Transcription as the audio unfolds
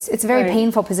It's a very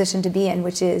painful position to be in,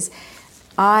 which is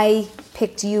I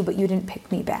picked you, but you didn't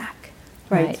pick me back.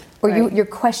 Right. Or you're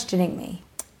questioning me.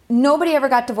 Nobody ever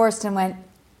got divorced and went,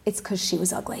 it's because she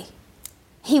was ugly.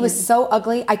 He was so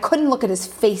ugly, I couldn't look at his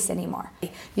face anymore.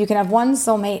 You can have one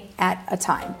soulmate at a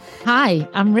time. Hi,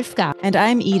 I'm Rivka. And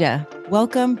I'm Ida.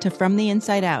 Welcome to From the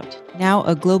Inside Out, now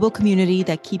a global community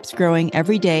that keeps growing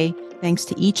every day thanks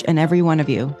to each and every one of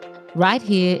you. Right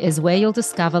here is where you'll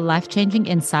discover life-changing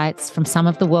insights from some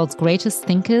of the world's greatest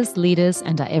thinkers, leaders,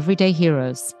 and our everyday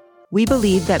heroes. We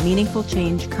believe that meaningful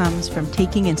change comes from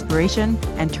taking inspiration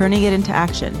and turning it into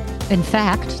action. In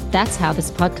fact, that's how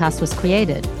this podcast was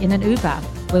created, in an Uber,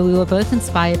 where we were both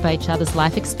inspired by each other's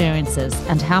life experiences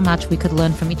and how much we could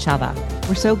learn from each other.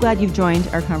 We're so glad you've joined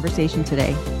our conversation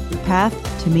today. The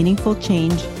path to meaningful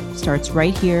change starts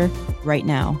right here, right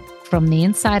now. From the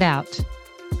Inside Out.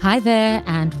 Hi there,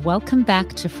 and welcome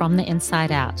back to From the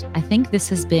Inside Out. I think this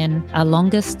has been our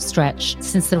longest stretch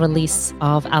since the release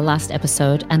of our last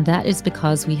episode, and that is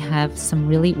because we have some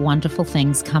really wonderful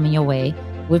things coming your way.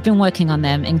 We've been working on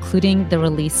them, including the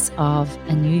release of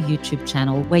a new YouTube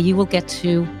channel where you will get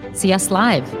to see us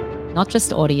live. Not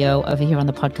just audio over here on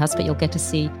the podcast, but you'll get to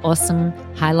see awesome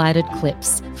highlighted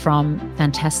clips from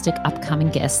fantastic upcoming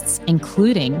guests,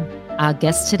 including our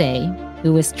guest today,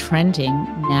 who is trending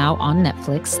now on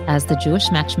Netflix as the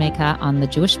Jewish matchmaker on the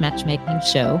Jewish Matchmaking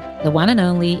show, the one and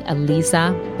only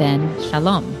Aleeza ben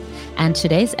Shalom. And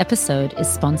today's episode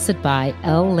is sponsored by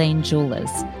L Lane Jewelers.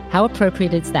 How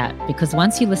appropriate is that? Because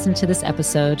once you listen to this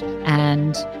episode,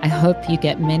 and I hope you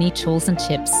get many tools and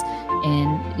tips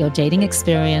in your dating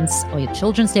experience or your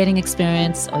children's dating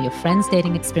experience or your friends'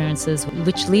 dating experiences,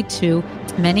 which lead to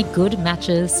many good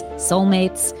matches,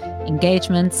 soulmates,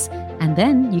 engagements, and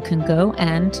then you can go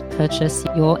and purchase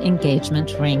your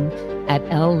engagement ring at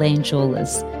L Lane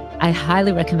Jewelers. I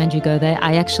highly recommend you go there.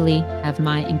 I actually have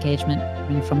my engagement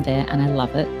ring from there and I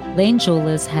love it. Lane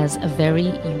Jewelers has a very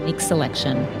unique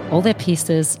selection. All their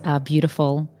pieces are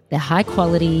beautiful. They're high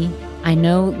quality. I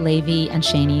know Levi and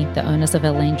Shani, the owners of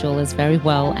L Lane Jewelers, very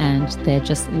well, and they're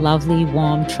just lovely,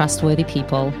 warm, trustworthy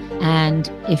people. And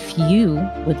if you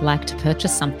would like to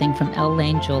purchase something from L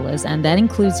Lane Jewelers, and that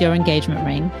includes your engagement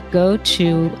ring, go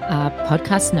to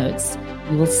podcast notes.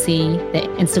 You will see the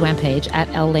Instagram page at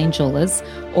L Lane Jewelers,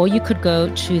 or you could go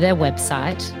to their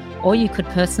website, or you could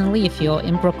personally, if you're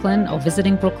in Brooklyn or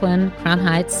visiting Brooklyn, Crown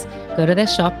Heights, go to their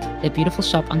shop, their beautiful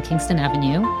shop on Kingston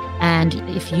Avenue. And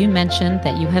if you mention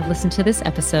that you have listened to this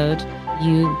episode,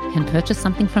 you can purchase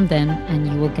something from them and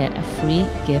you will get a free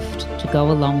gift to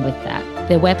go along with that.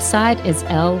 Their website is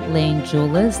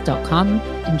llanejewelers.com.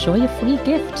 Enjoy your free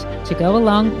gift to go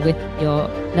along with your,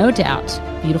 no doubt,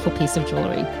 beautiful piece of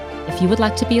jewelry. If you would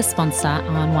like to be a sponsor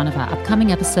on one of our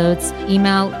upcoming episodes,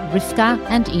 email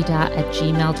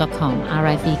rivkaandida@gmail.com,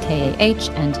 RIVKAH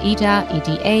and Ida,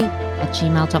 EDA,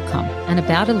 @gmail.com. And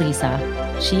about Aleeza,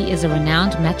 she is a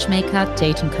renowned matchmaker,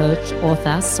 dating coach,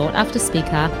 author, sought-after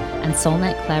speaker, and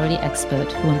soulmate clarity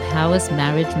expert who empowers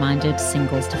marriage-minded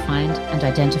singles to find and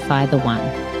identify the one.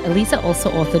 Aleeza also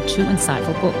authored 2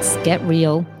 insightful books, Get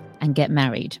Real and Get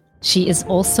Married. She is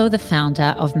also the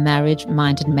founder of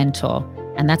Marriage-Minded Mentor,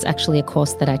 and that's actually a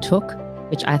course that I took,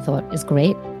 which I thought is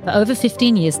great. For over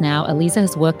 15 years now, Aleeza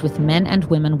has worked with men and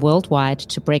women worldwide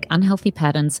to break unhealthy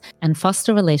patterns and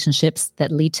foster relationships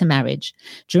that lead to marriage.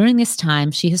 During this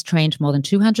time, she has trained more than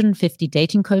 250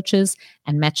 dating coaches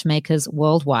and matchmakers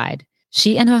worldwide.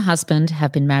 She and her husband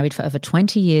have been married for over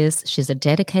 20 years. She's a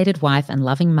dedicated wife and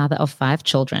loving mother of 5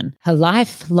 children. Her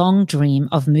lifelong dream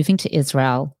of moving to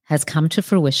Israel has come to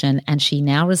fruition, and she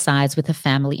now resides with her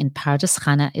family in Pardes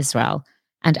Chana, Israel.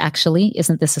 And actually,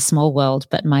 isn't this a small world?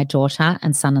 But my daughter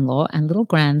and son-in-law and little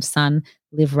grandson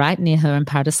live right near her in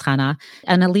Pardes Chana.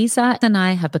 And Aleeza and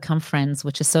I have become friends,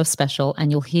 which is so special.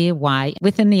 And you'll hear why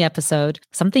within the episode.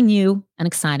 Something new and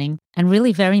exciting and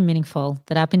really very meaningful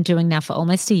that I've been doing now for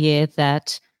almost a year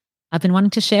that I've been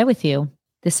wanting to share with you.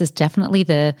 This is definitely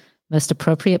the most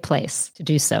appropriate place to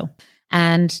do so.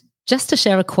 And just to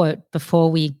share a quote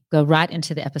before we go right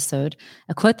into the episode,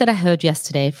 a quote that I heard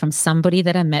yesterday from somebody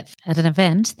that I met at an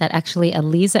event that actually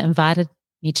Aleeza invited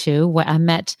me to, where I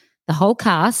met the whole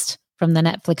cast from the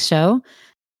Netflix show.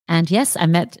 And yes, I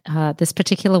met this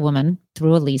particular woman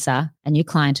through Aleeza, a new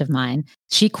client of mine.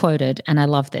 She quoted, and I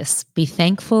love this, "Be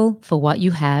thankful for what you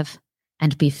have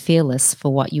and be fearless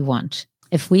for what you want."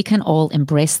 If we can all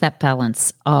embrace that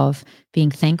balance of being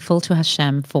thankful to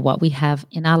Hashem for what we have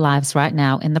in our lives right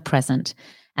now in the present,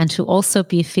 and to also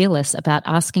be fearless about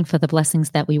asking for the blessings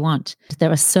that we want.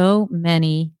 There are so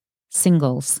many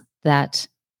singles that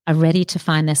are ready to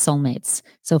find their soulmates.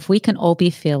 So if we can all be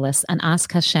fearless and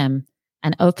ask Hashem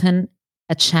and open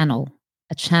a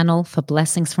channel for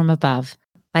blessings from above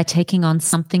by taking on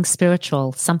something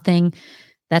spiritual, something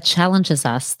that challenges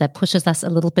us, that pushes us a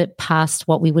little bit past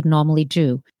what we would normally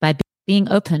do, by being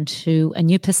open to a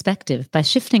new perspective, by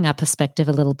shifting our perspective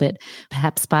a little bit,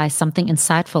 perhaps by something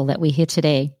insightful that we hear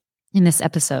today in this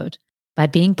episode, by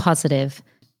being positive,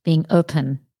 being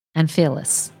open and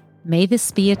fearless. May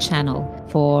this be a channel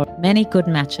for many good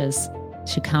matches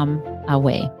to come our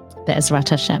way. Be'ezrat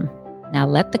Hashem. Now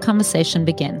let the conversation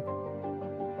begin.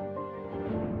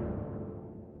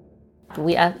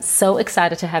 We are so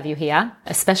excited to have you here,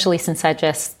 especially since I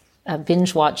just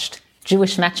binge-watched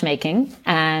Jewish Matchmaking,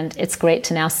 and it's great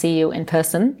to now see you in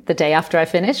person the day after I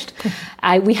finished.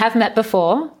 We have met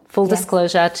before. Full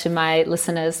disclosure to my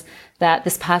listeners that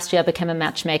this past year I became a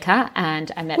matchmaker, and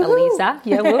I met Aleeza.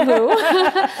 Yeah, woohoo.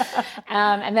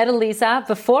 I met Aleeza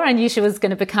before I knew she was going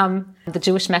to become the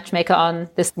Jewish matchmaker on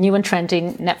this new and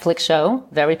trending Netflix show,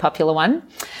 very popular one.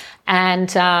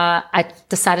 And I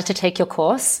decided to take your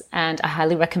course, and I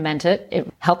highly recommend it.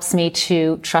 It helps me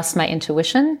to trust my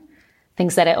intuition,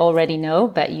 things that I already know,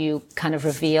 but you kind of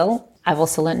reveal. I've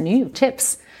also learned new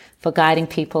tips for guiding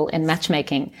people in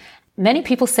matchmaking. Many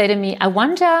people say to me, I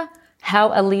wonder how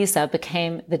Aleeza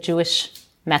became the Jewish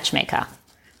matchmaker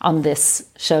on this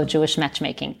show, Jewish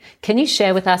Matchmaking. Can you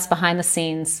share with us behind the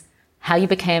scenes how you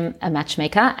became a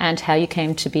matchmaker and how you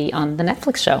came to be on the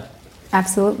Netflix show?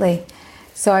 Absolutely.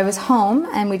 So I was home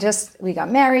and we got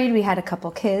married, we had a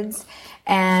couple kids,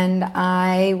 and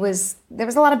there was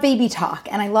a lot of baby talk,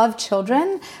 and I love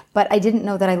children, but I didn't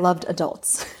know that I loved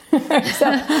adults. So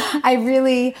I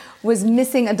really was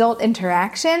missing adult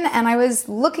interaction, and I was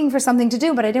looking for something to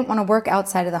do, but I didn't want to work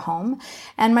outside of the home.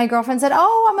 And my girlfriend said,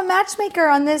 "Oh, I'm a matchmaker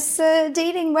on this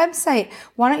dating website.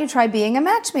 Why don't you try being a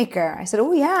matchmaker?" I said,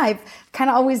 "Oh yeah, I've kind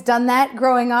of always done that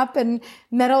growing up and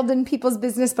meddled in people's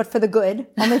business, but for the good,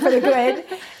 only for the good."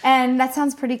 And that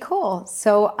sounds pretty cool.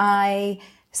 So I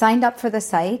signed up for the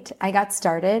site. I got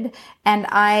started, and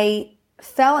I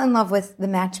fell in love with the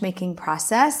matchmaking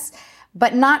process,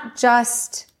 but not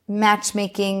just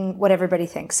matchmaking what everybody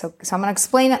thinks. So I'm going to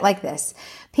explain it like this.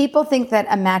 People think that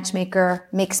a matchmaker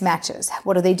makes matches.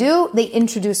 What do? They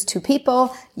introduce two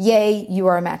people. Yay, you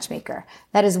are a matchmaker.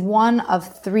 That is one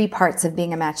of three parts of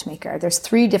being a matchmaker. There's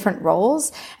three different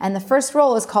roles, and the first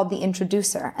role is called the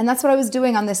introducer. And that's what I was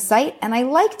doing on this site, and I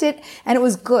liked it, and it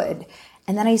was good.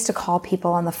 And then I used to call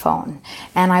people on the phone,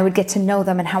 and I would get to know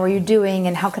them, and how are you doing,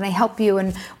 and how can I help you,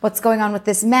 and what's going on with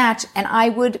this match. And I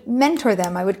would mentor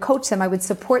them, I would coach them, I would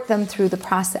support them through the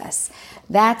process.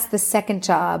 That's the second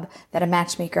job that a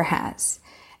matchmaker has.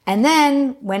 And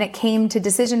then when it came to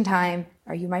decision time,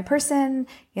 are you my person?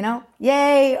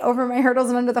 Yay, over my hurdles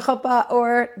and under the chuppah,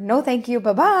 or no thank you,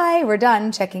 bye-bye, we're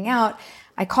done, checking out.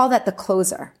 I call that the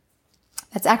closer.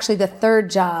 That's actually the third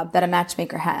job that a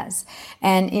matchmaker has.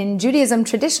 And in Judaism,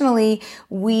 traditionally,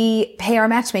 we pay our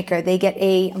matchmaker. They get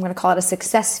I'm going to call it a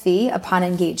success fee upon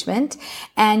engagement.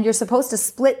 And you're supposed to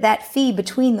split that fee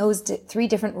between those three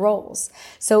different roles.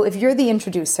 So if you're the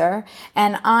introducer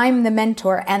and I'm the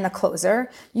mentor and the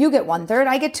closer, you get 1/3,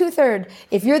 I get 2/3.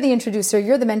 If you're the introducer,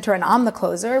 you're the mentor, and I'm the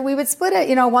closer, we would split it,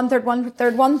 1/3,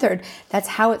 1/3, 1/3. That's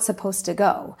how it's supposed to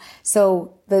go.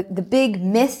 So the big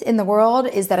myth in the world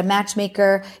is that a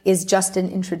matchmaker is just an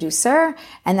introducer,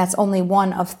 and that's only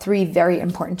one of three very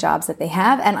important jobs that they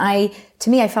have. And to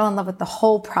me, I fell in love with the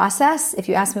whole process. If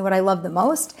you ask me what I love the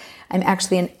most, I'm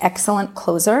actually an excellent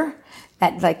closer.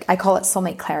 I call it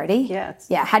soulmate clarity. Yes.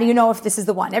 Yeah. How do you know if this is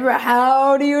the one? Everybody,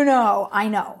 how do you know? I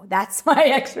know. That's my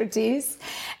expertise.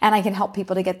 And I can help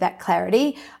people to get that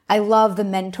clarity. I love the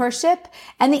mentorship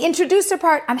and the introducer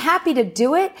part. I'm happy to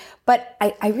do it, but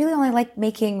I really only like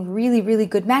making really, really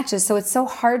good matches. So it's so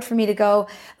hard for me to go,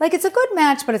 it's a good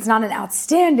match, but it's not an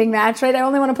outstanding match, right? I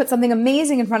only want to put something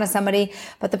amazing in front of somebody.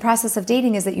 But the process of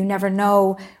dating is that you never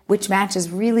know which match is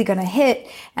really going to hit.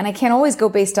 And I can't always go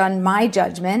based on my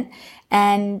judgment.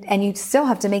 And you still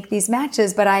have to make these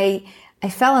matches. But I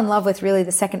fell in love with really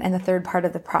the second and the third part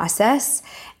of the process.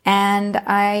 And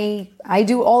I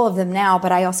do all of them now,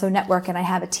 but I also network, and I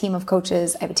have a team of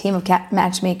coaches. I have a team of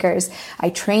matchmakers. I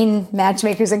train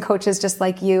matchmakers and coaches just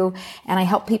like you. And I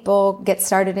help people get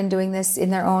started in doing this in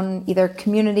their own either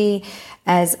community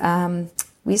as,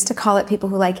 we used to call it people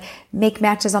who make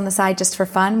matches on the side just for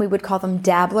fun. We would call them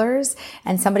dabblers,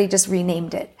 and somebody just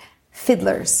renamed it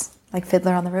fiddlers. Like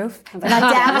Fiddler on the Roof. They're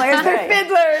not dabblers, they're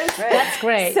fiddlers. Right. That's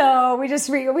great. So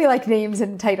we like names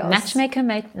and titles. Matchmaker,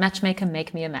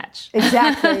 make me a match.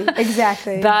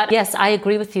 Exactly. But yes, I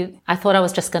agree with you. I thought I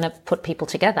was just going to put people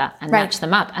together and match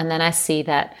them up. And then I see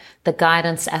that the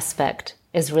guidance aspect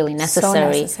is really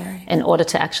necessary, necessary. in order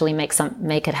to actually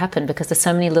make it happen, because there's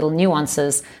so many little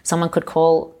nuances. Someone could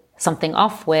call something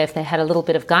off where if they had a little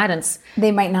bit of guidance,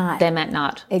 they might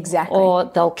not. Exactly. Or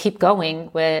they'll keep going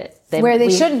where they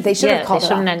shouldn't. They should have called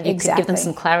it off. And you could give them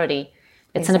some clarity.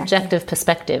 It's an objective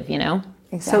perspective, you know?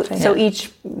 Exactly. So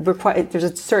each there's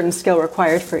a certain skill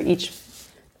required for each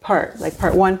part, like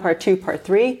part 1, part 2, part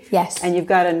 3. Yes. And you've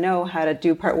got to know how to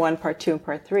do part 1, part 2, and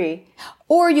part 3.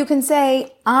 Or you can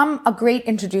say, I'm a great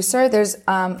introducer. There's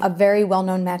a very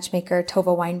well-known matchmaker,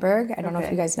 Tova Weinberg. I don't know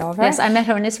if you guys know of her. Yes, I met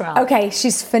her in Israel. Okay,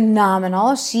 she's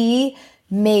phenomenal. She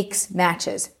makes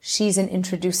matches. She's an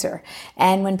introducer.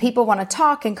 And when people want to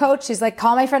talk and coach, she's like,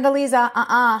 call my friend Aleeza.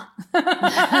 I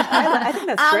think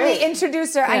that's I'm great. the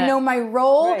introducer. I know my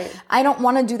role. Right. I don't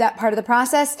want to do that part of the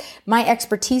process. My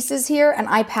expertise is here, and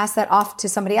I pass that off to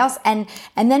somebody else. And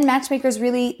then matchmakers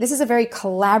really, this is a very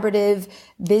collaborative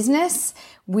business.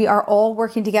 We are all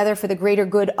working together for the greater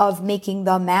good of making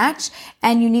the match,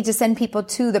 and you need to send people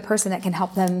to the person that can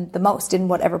help them the most in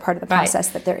whatever part of the process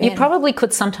that they're in. You probably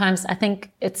could sometimes, I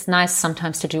think it's nice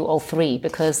sometimes to do all three,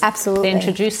 because Absolutely. the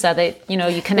introducer,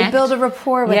 you connect. You build a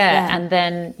rapport with them. And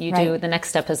then you do the next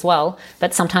step as well.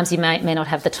 But sometimes you may not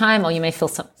have the time, or you may feel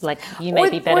like you may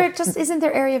be better. Or it just isn't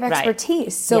their area of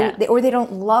expertise. Right. So, or they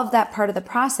don't love that part of the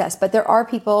process. But there are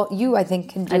people, I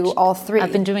think, can do all three.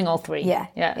 I've been doing all three. Yeah.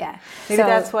 Maybe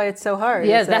that's why it's so hard.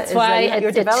 Yeah, that's why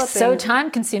you're developing. It's so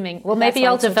time consuming. Well, maybe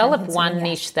I'll develop one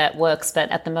niche that works,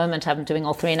 but at the moment I'm doing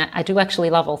all three, and I do actually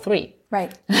love all three.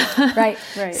 Right.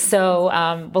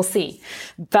 So we'll see.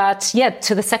 But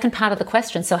to the second part of the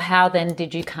question. So how then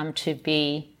did you come to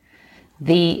be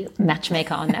the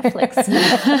matchmaker on Netflix?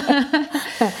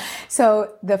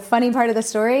 So the funny part of the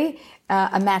story,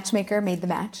 a matchmaker made the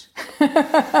match.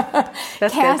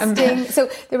 Casting. So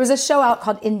there was a show out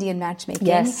called Indian Matchmaking.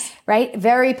 Yes. Right?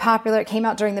 Very popular. It came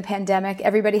out during the pandemic.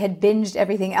 Everybody had binged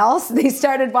everything else. They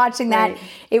started watching that. Right.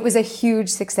 It was a huge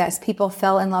success. People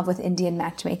fell in love with Indian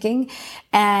matchmaking.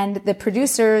 And the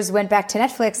producers went back to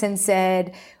Netflix and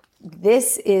said,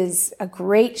 this is a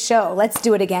great show. Let's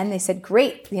do it again. They said,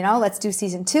 great. Let's do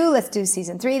season 2. Let's do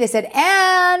season 3. They said,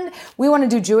 and we want to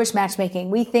do Jewish matchmaking.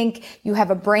 We think you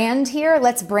have a brand here.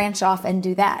 Let's branch off and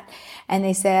do that. And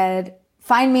they said,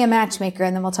 find me a matchmaker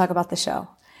and then we'll talk about the show.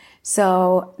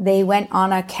 So they went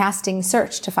on a casting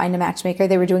search to find a matchmaker.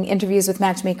 They were doing interviews with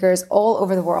matchmakers all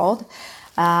over the world.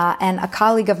 And a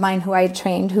colleague of mine who I had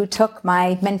trained, who took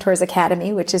my Mentors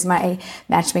Academy, which is my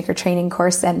matchmaker training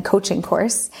course and coaching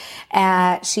course,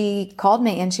 she called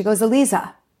me and she goes,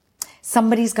 Aleeza,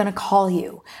 somebody's going to call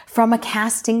you from a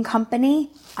casting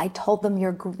company. I told them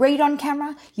you're great on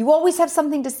camera. You always have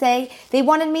something to say. They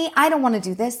wanted me. I don't want to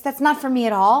do this. That's not for me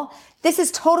at all. This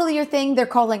is totally your thing. They're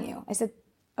calling you. I said,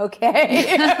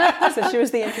 okay. So she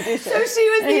was the introducer.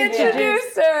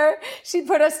 She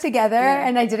put us together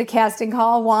and I did a casting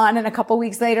call, one, and a couple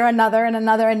weeks later, another,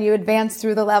 and you advance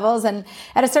through the levels. And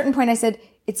at a certain point I said,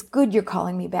 it's good you're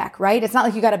calling me back, right? It's not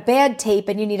like you got a bad tape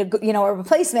and you need a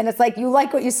replacement. It's like you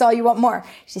like what you saw, you want more.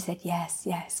 She said, yes,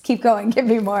 keep going, give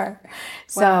me more.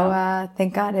 So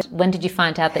thank God. When did you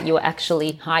find out that you were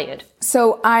actually hired?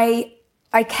 So I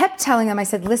kept telling them, I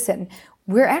said, listen,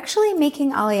 we're actually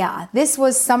making Aliyah. This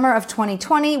was summer of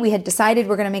 2020. We had decided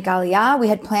we're going to make Aliyah. We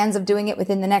had plans of doing it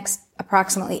within the next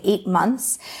approximately 8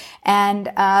 months.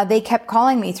 And they kept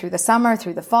calling me through the summer,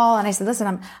 through the fall. And I said,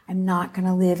 listen, I'm not going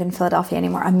to live in Philadelphia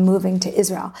anymore. I'm moving to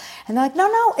Israel. And they're like,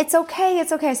 no, it's okay.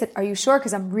 It's okay. I said, are you sure?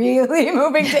 Because I'm really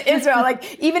moving to Israel.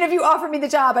 Like, even if you offer me the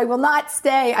job, I will not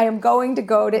stay. I am going to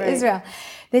go to Israel.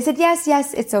 They said,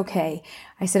 yes, it's okay.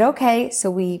 I said, okay. So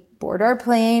we board our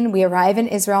plane. We arrive in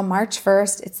Israel March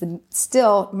 1st. It's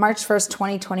still March 1st,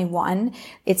 2021.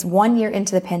 It's 1 year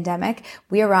into the pandemic.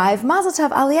 We arrive. Mazel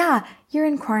tov, Aliyah. You're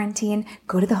in quarantine.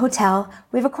 Go to the hotel.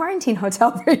 We have a quarantine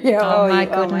hotel for you. Oh my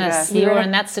goodness. You were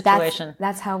in that situation.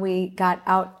 That's how we got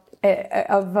out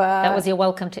of... that was your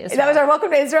welcome to Israel. That was our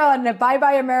welcome to Israel, and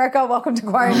bye-bye America, welcome to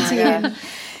quarantine.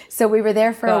 So we were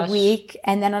there for a week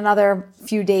and then another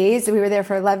few days. We were there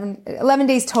for 11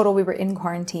 days total. We were in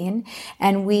quarantine,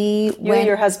 and you and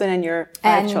your husband and your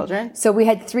 5 children. So we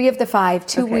had 3 of the 5.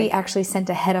 2 we actually sent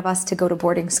ahead of us to go to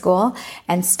boarding school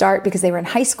and start because they were in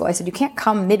high school. I said, you can't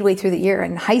come midway through the year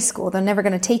in high school. They're never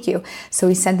going to take you. So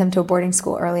we sent them to a boarding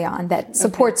school early on that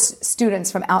supports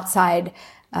students from outside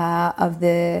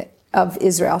of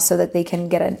Israel so that they can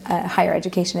get a higher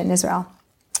education in Israel.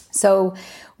 So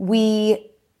we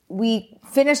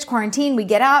finished quarantine, we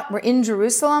get out, we're in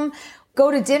Jerusalem,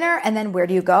 go to dinner, and then where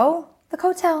do you go? The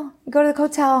hotel. You go to the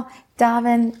hotel,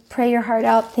 daven, pray your heart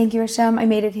out. Thank you, Hashem. I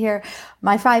made it here.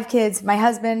 My 5 kids, my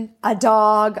husband, a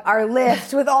dog, our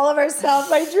lift with all of our stuff.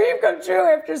 My dream come true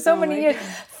after so many years. God.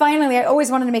 Finally, I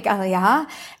always wanted to make Aliyah.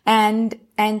 And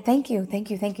thank you.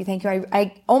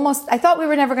 I thought we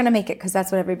were never going to make it because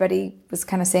that's what everybody was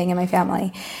kind of saying in my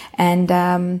family.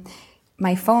 And,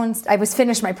 my phone, I was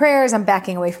finished my prayers, I'm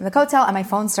backing away from the kotel, and my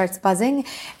phone starts buzzing,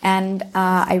 and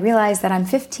I realized that I'm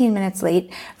 15 minutes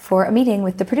late for a meeting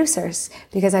with the producers,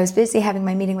 because I was busy having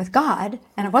my meeting with God,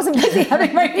 and I wasn't busy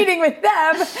having my meeting with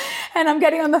them, and I'm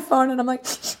getting on the phone, and I'm like,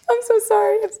 I'm so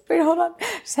sorry, wait, hold on,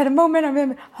 just had a moment,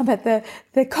 I'm at the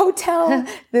kotel,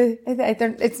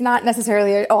 it's not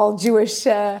necessarily an all Jewish,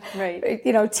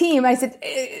 team. I said,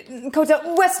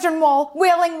 kotel, Western Wall,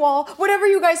 Wailing Wall, whatever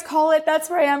you guys call it, that's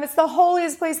where I am. It's the holiest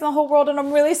place in the whole world, and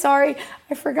I'm really sorry.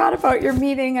 I forgot about your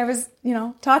meeting. I was,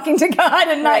 talking to God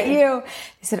and not you.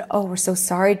 They said, oh, we're so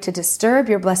sorry to disturb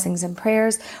your blessings and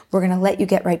prayers. We're going to let you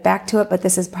get right back to it, but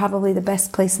this is probably the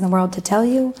best place in the world to tell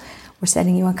you. We're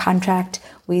sending you a contract.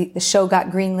 The show got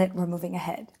greenlit. We're moving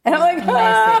ahead. And I'm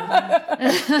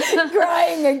like,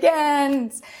 crying again.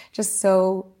 It's just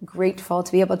so grateful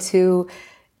to be able to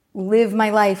live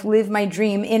my life, live my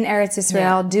dream in Eretz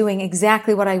Israel, doing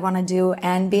exactly what I want to do,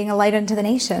 and being a light unto the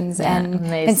nations, and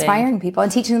inspiring people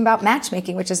and teaching them about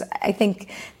matchmaking, which is, I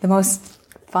think, the most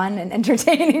fun and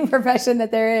entertaining profession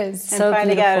that there is. And so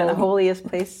finding out in the holiest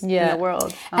place in the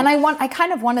world. And I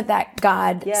kind of wanted that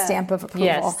God stamp of approval.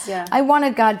 Yes. Yeah. I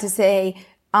wanted God to say,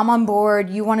 I'm on board,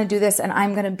 you want to do this, and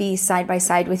I'm going to be side by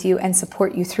side with you and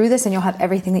support you through this, and you'll have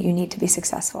everything that you need to be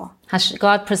successful.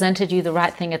 God presented you the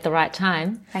right thing at the right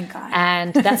time. Thank God.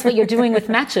 And that's what you're doing with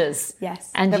matches. Yes,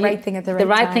 and right thing at the right time.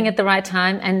 The right thing at the right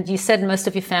time. And you said most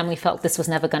of your family felt this was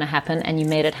never going to happen, and you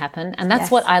made it happen. And that's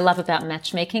what I love about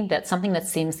matchmaking, that something that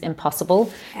seems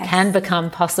impossible can become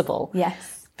possible.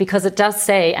 Yes. Because it does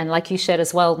say, and like you shared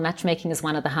as well, matchmaking is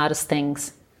one of the hardest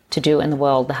things to do in the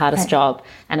world, the hardest job.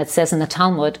 And it says in the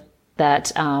Talmud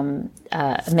that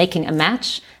making a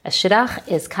match, a shidduch,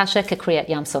 is kasha kekriyat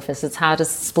yam sof, is as hard as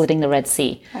splitting the Red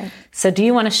Sea. Right. So do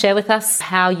you want to share with us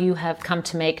how you have come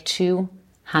to make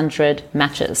 200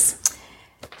 matches?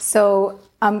 So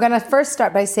I'm going to first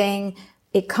start by saying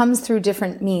it comes through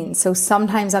different means. So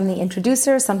sometimes I'm the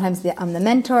introducer, sometimes I'm the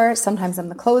mentor, sometimes I'm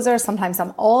the closer, sometimes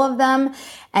I'm all of them.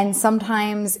 And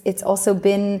sometimes it's also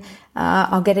been,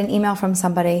 I'll get an email from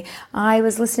somebody. I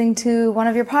was listening to one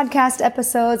of your podcast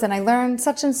episodes and I learned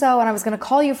such and so, and I was going to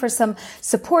call you for some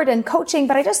support and coaching,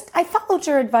 but I followed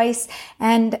your advice.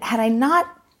 And had I not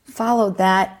followed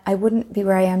that, I wouldn't be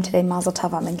where I am today. Mazel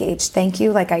tov, I'm engaged. Thank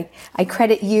you. Like I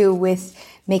credit you with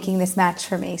making this match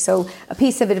for me. So a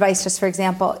piece of advice, just for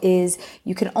example, is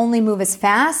you can only move as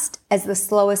fast as the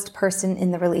slowest person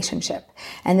in the relationship.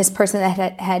 And this person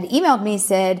that had emailed me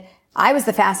said, I was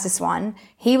the fastest one.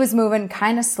 He was moving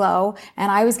kind of slow and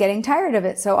I was getting tired of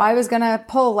it. So I was going to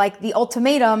pull like the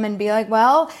ultimatum and be like,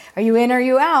 well, are you in or are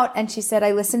you out? And she said,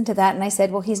 I listened to that and I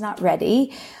said, well, he's not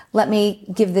ready. Let me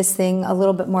give this thing a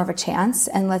little bit more of a chance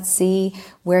and let's see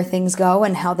where things go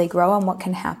and how they grow and what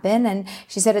can happen. And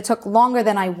she said it took longer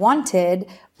than I wanted,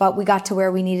 but we got to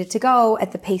where we needed to go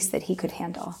at the pace that he could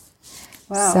handle.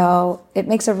 Wow. So it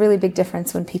makes a really big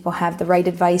difference when people have the right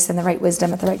advice and the right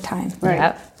wisdom at the right time.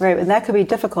 Right, right. And that could be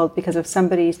difficult because if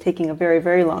somebody's taking a very,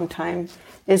 very long time,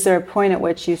 is there a point at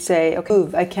which you say,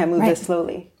 okay, I can't move this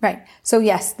slowly? Right. So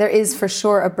yes, there is for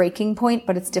sure a breaking point,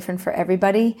 but it's different for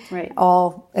everybody. Right.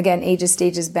 All, again, ages,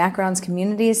 stages, backgrounds,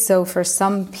 communities. So for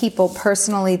some people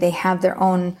personally, they have their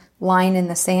own line in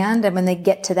the sand. And when they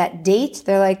get to that date,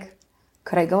 they're like,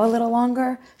 could I go a little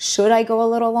longer? Should I go a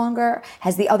little longer?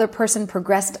 Has the other person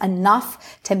progressed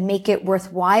enough to make it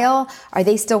worthwhile? Are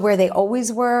they still where they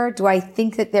always were? Do I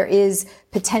think that there is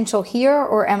potential here,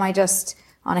 or am I just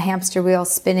on a hamster wheel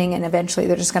spinning and eventually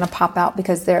they're just going to pop out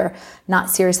because they're not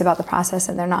serious about the process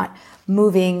and they're not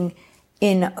moving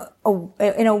in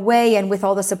a way and with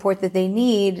all the support that they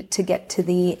need to get to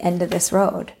the end of this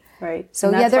road? Right. So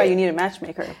and that's why you need a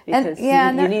matchmaker, because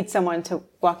you need someone to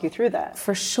walk you through that.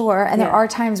 For sure. And there are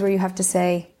times where you have to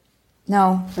say,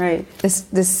 no, right.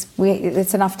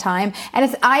 It's enough time.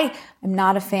 And I'm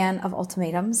not a fan of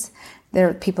ultimatums. There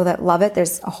are people that love it.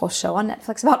 There's a whole show on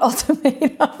Netflix about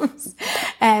ultimatums.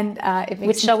 And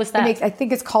which show was that? I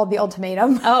think it's called The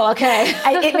Ultimatum. Oh, okay.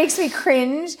 It makes me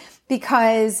cringe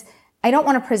because I don't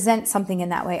want to present something in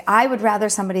that way. I would rather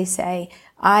somebody say,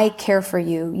 I care for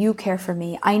you. You care for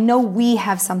me. I know we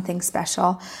have something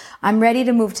special. I'm ready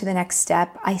to move to the next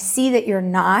step. I see that you're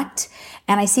not.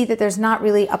 And I see that there's not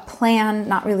really a plan,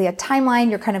 not really a timeline.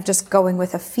 You're kind of just going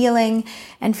with a feeling.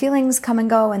 And feelings come and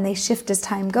go and they shift as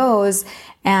time goes.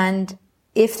 And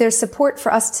if there's support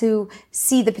for us to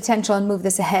see the potential and move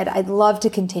this ahead, I'd love to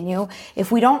continue.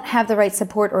 If we don't have the right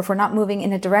support, or if we're not moving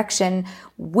in a direction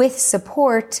with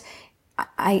support,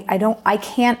 I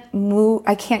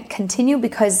can't continue,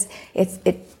 because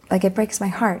it breaks my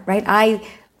heart, right? I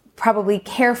probably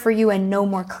care for you and know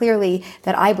more clearly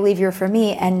that I believe you're for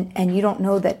me, and you don't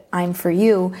know that I'm for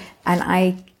you, and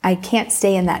I can't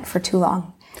stay in that for too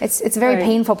long. It's a very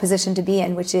painful position to be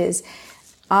in, which is,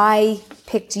 I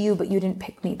picked you, but you didn't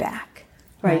pick me back.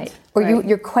 Right. Or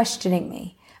you're questioning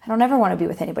me. I don't ever want to be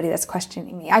with anybody that's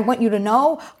questioning me. I want you to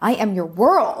know I am your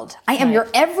world. I am your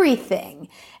everything.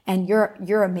 And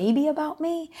you're a maybe about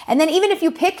me. And then even if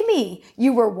you pick me,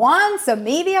 you were once a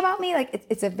maybe about me. Like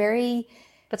it's a very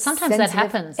But sometimes that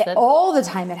happens. All the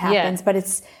time it happens.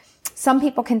 But some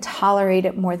people can tolerate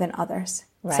it more than others.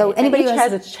 Right. So anybody and each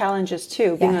has its challenges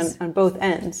too, being on both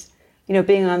ends. You know,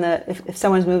 being on if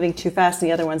someone's moving too fast and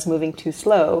the other one's moving too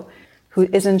slow, who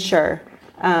isn't sure.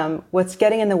 What's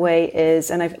getting in the way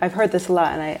is, and I've heard this a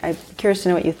lot, and I'm curious to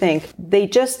know what you think.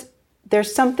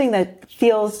 There's something that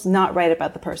feels not right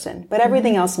about the person, but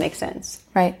everything else makes sense.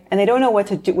 Right. And they don't know what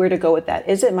to do, where to go with that.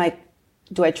 Is it my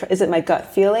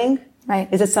gut feeling? Right.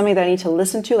 Is it something that I need to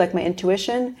listen to, like my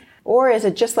intuition? Or is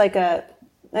it just like an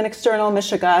external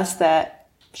mishigas that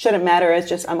shouldn't matter? It's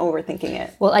just I'm overthinking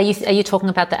it. Well, are you talking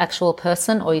about the actual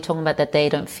person, or are you talking about that they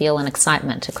don't feel an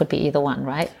excitement? It could be either one,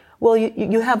 right? Well,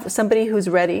 you have somebody who's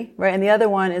ready, right? And the other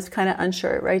one is kind of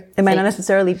unsure, right? It might not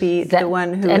necessarily be the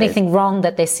one who anything wrong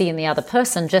that they see in the other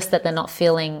person, just that they're not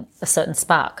feeling a certain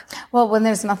spark. Well, when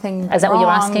there's nothing is that wrong, what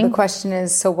you're asking? The question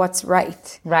is, so what's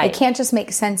right? Right. It can't just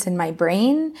make sense in my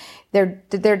brain.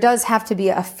 There does have to be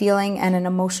a feeling and an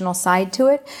emotional side to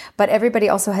it, but everybody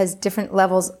also has different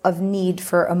levels of need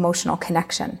for emotional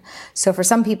connection. So for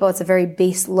some people, it's a very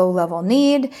base, low-level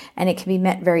need, and it can be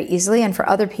met very easily. And for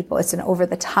other people, it's an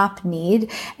over-the-top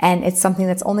need, and it's something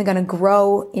that's only going to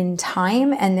grow in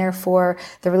time, and therefore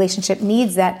the relationship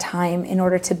needs that time in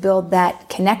order to build that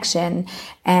connection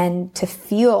and to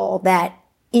feel that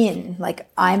like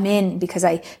I'm in because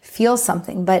I feel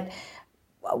something. But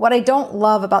what I don't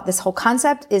love about this whole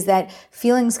concept is that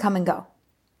feelings come and go.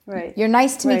 Right. You're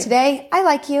nice to me today. I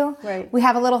like you. Right. We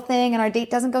have a little thing and our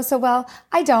date doesn't go so well.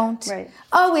 I don't. Right.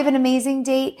 Oh, we have an amazing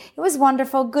date. It was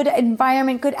wonderful. Good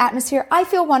environment, good atmosphere. I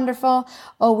feel wonderful.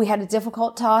 Oh, we had a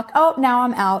difficult talk. Oh, now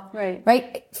I'm out. Right.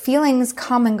 Right. Feelings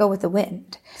come and go with the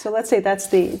wind. So let's say that's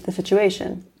the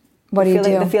situation. What do you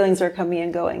do? The feelings are coming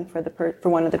and going for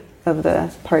one of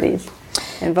the parties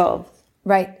involved.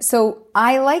 Right. So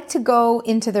I like to go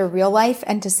into their real life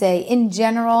and to say, in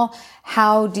general,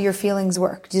 how do your feelings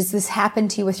work? Does this happen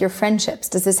to you with your friendships?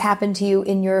 Does this happen to you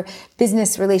in your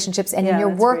business relationships and in your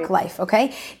work life?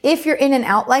 Okay. If you're in and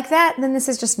out like that, then this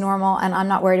is just normal and I'm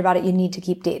not worried about it. You need to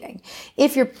keep dating.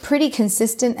 If you're pretty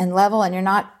consistent and level and you're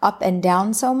not up and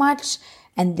down so much,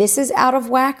 and this is out of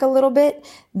whack a little bit,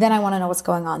 then I want to know what's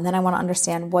going on. Then I want to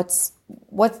understand what's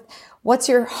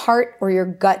your heart or your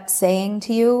gut saying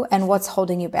to you and what's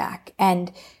holding you back.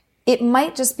 And it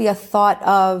might just be a thought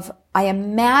of, I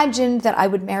imagined that I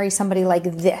would marry somebody like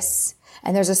this.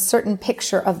 And there's a certain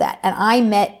picture of that. And I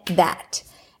met that.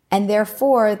 And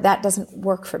therefore, that doesn't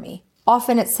work for me.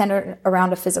 Often it's centered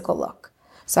around a physical look.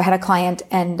 So I had a client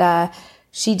and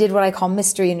she did what I call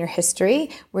mystery in your history,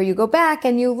 where you go back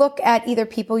and you look at either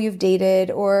people you've dated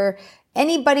or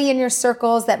anybody in your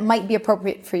circles that might be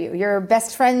appropriate for you. Your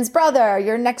best friend's brother,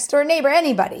 your next door neighbor,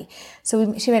 anybody.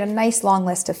 So she made a nice long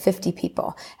list of 50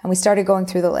 people and we started going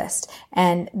through the list.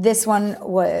 And this one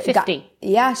was 50.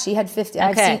 Yeah, she had 50.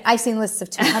 Okay. I've seen lists of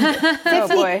 200. 50, Oh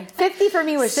boy. 50 for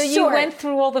me was So short. you went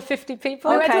through all the 50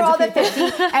 people? We went through all the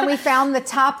 50 and we found the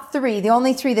top 3, the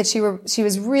only 3 that she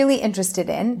was really interested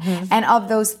in. Mm-hmm. And of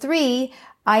those 3,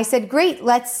 I said, great,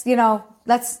 let's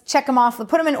check them off. Put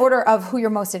them in order of who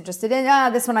you're most interested in.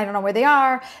 This one, I don't know where they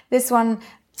are. This one,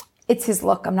 it's his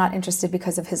look. I'm not interested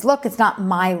because of his look. It's not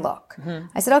my look. Mm-hmm.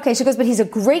 I said, okay. She goes, but he's a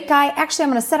great guy. Actually, I'm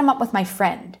going to set him up with my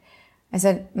friend. I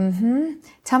said,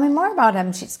 tell me more about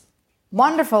him. She's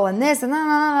wonderful and this and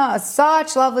no.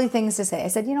 Such lovely things to say. I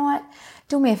said, you know what?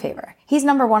 Do me a favor. He's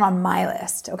number 1 on my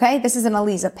list. Okay. This is an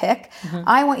Aleeza pick. Mm-hmm.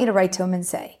 I want you to write to him and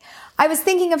say, I was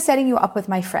thinking of setting you up with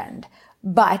my friend,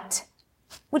 but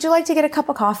would you like to get a cup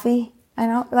of coffee? I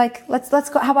know, like, let's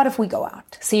go. How about if we go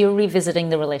out? So you're revisiting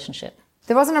the relationship.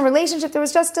 There wasn't a relationship. There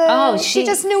was just she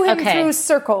just knew him through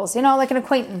circles, like an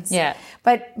acquaintance. Yeah.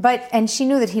 And she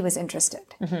knew that he was interested.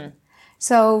 Mm-hmm.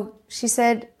 So she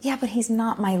said, yeah, but he's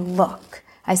not my look.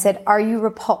 I said, are you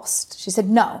repulsed? She said,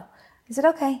 no. I said,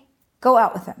 okay, go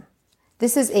out with him.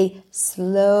 This is a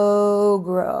slow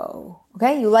grow.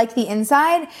 Okay, you like the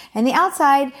inside, and the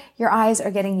outside, your eyes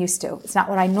are getting used to. It's not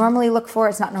what I normally look for.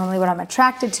 It's not normally what I'm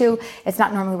attracted to. It's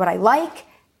not normally what I like.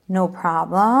 No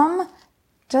problem.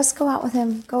 Just go out with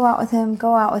him, go out with him,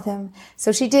 go out with him.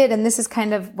 So she did, and this is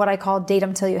kind of what I call date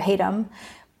him till you hate him.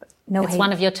 No It's hate.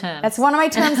 one of your terms. That's one of my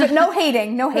terms, but no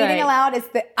hating. No hating Right. allowed. It's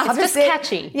the opposite. It's just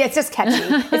catchy. Yeah, it's just catchy.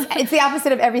 It's the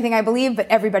opposite of everything I believe, but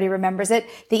everybody remembers it.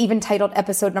 They even titled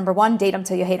episode number 1, Date 'em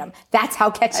Till You Hate 'em. That's how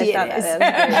catchy it is.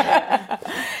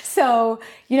 So,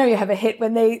 you have a hit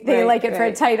when they like it for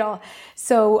a title.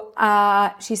 So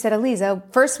she said, Aleeza,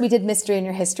 first we did Mystery in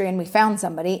Your History and we found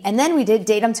somebody. And then we did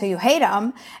Date 'em Till You Hate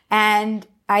 'em. And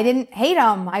I didn't hate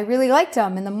him. I really liked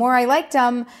him. And the more I liked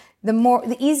him,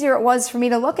 the easier it was for me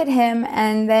to look at him,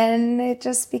 and then it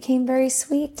just became very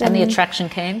sweet. And the attraction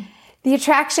came? The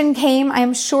attraction came.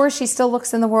 I'm sure she still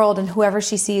looks in the world, and whoever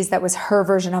she sees that was her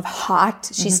version of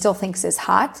hot, she still thinks is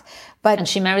hot. And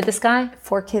she married this guy?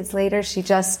 4 kids later, she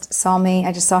just saw me.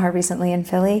 I just saw her recently in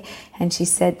Philly, and she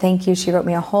said, thank you. She wrote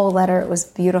me a whole letter. It was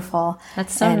beautiful.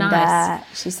 That's so nice.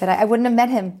 She said, I wouldn't have met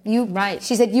him. Right.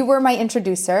 She said, you were my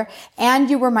introducer, and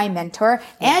you were my mentor,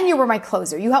 and you were my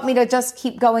closer. You helped me to just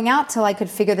keep going out till I could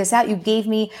figure this out. You gave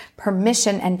me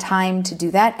permission and time to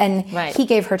do that, and he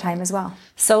gave her time as well.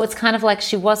 So it's kind of like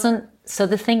she wasn't... So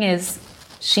the thing is,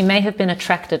 she may have been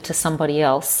attracted to somebody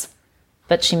else,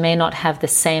 but she may not have the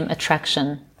same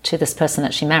attraction to this person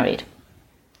that she married.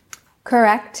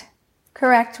 Correct.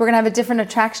 We're going to have a different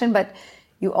attraction, but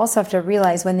you also have to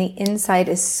realize when the inside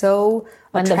is so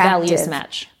when the values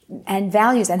match. And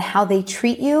values and how they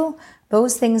treat you,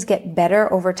 those things get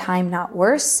better over time, not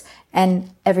worse, and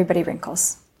everybody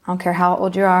wrinkles. I don't care how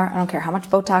old you are. I don't care how much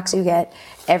Botox you get.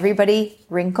 Everybody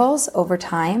wrinkles over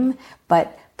time,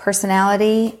 but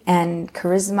personality and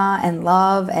charisma and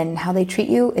love and how they treat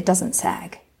you, it doesn't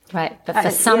sag. Right. But for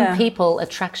some people,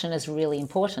 attraction is really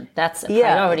important. That's a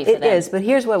priority for them. It is. But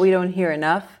here's what we don't hear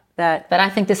enough. But I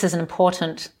think this is an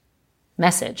important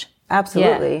message.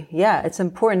 Absolutely. Yeah. It's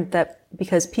important that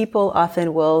because people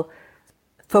often will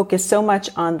focus so much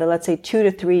on the, let's say, 2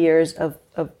 to 3 years of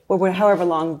or however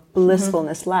long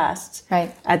blissfulness lasts,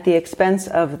 at the expense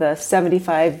of the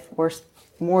 75 or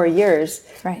more years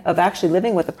of actually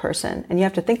living with a person. And you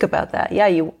have to think about that. Yeah,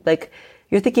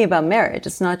 you're thinking about marriage.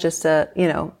 It's not just a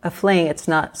fling. It's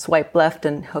not swipe left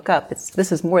and hook up.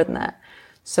 This is more than that.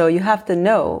 So you have to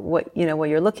know what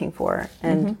you're looking for.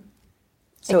 And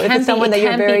so if it's someone that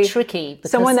you're very tricky,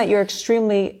 someone that you're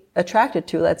extremely attracted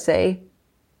to, let's say,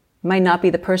 might not be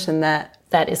the person that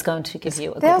is going to give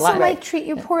you a good life. They also life. might treat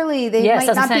you poorly. They might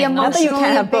not be emotionally not that you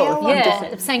can't have both.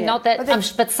 I'm saying not that,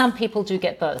 but some people do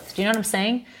get both. Do you know what I'm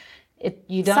saying?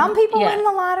 Some people win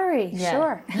the lottery. Yeah.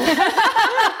 Sure.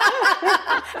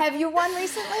 Have you won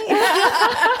recently?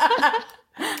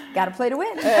 Got to play to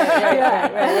win. Yeah,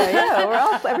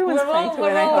 everyone's playing to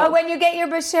win. But when you get your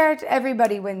bashert,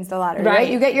 everybody wins the lottery, right?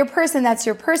 You get your person, that's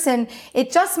your person.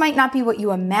 It just might not be what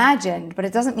you imagined, but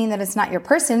it doesn't mean that it's not your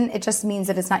person. It just means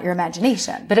that it's not your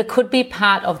imagination. But it could be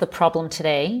part of the problem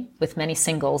today with many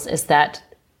singles is that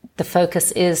the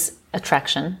focus is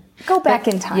attraction. Go back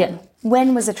in time. Yeah.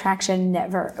 When was attraction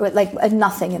never,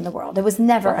 nothing in the world? It was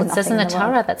never a nothing in the world. It says in the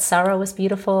Torah that Sarah was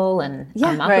beautiful and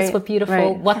Marcus were beautiful.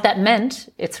 Right. What that meant,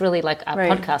 it's really like our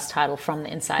podcast title, From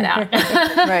the Inside Out.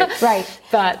 Right.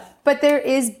 But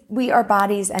we are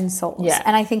bodies and souls. Yeah.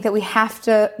 And I think that we have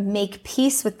to make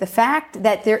peace with the fact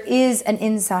that there is an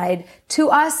inside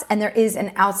to us and there is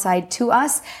an outside to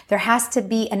us. There has to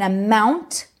be an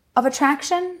amount of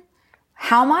attraction.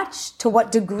 How much? To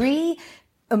what degree?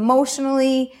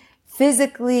 Emotionally,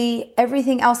 physically,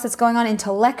 everything else that's going on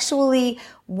intellectually.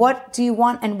 What do you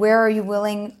want and where are you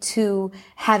willing to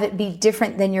have it be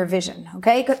different than your vision?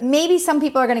 Okay. Maybe some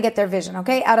people are going to get their vision.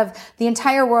 Okay. Out of the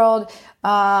entire world,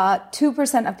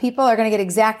 2% of people are going to get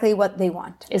exactly what they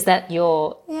want. Is that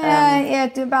your...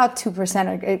 about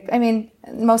 2%. I mean,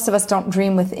 most of us don't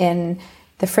dream within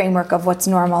the framework of what's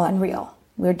normal and real.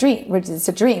 It's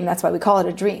a dream. That's why we call it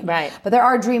a dream. Right. But there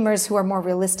are dreamers who are more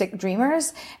realistic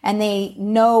dreamers, and they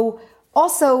know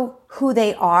also who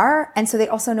they are, and so they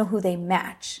also know who they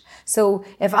match. So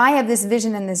if I have this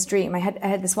vision and this dream, I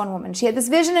had this one woman. She had this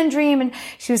vision and dream, and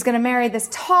she was going to marry this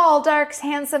tall, dark,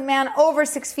 handsome man, over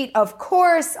 6 feet, of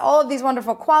course, all of these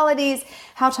wonderful qualities.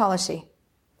 How tall is she?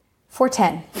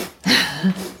 4'10".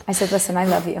 I said, listen, I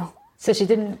love you. So she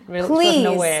didn't really, please, she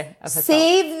wasn't aware of herself.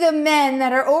 Save the men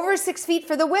that are over 6 feet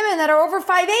for the women that are over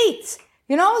 5'8".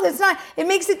 You know, it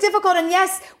makes it difficult. And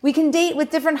yes, we can date with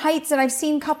different heights, and I've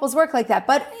seen couples work like that.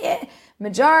 But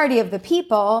majority of the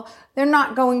people, they're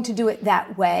not going to do it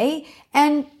that way.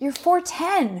 And you're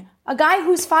 4'10". A guy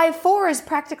who's 5'4" is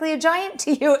practically a giant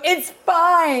to you. It's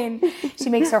fine. She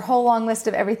makes her whole long list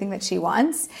of everything that she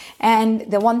wants. And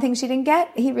the one thing she didn't get,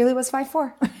 he really was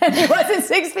 5'4". And he wasn't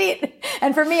 6 feet.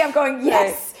 And for me, I'm going,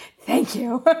 yes, thank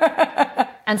you.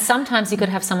 And sometimes you could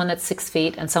have someone that's 6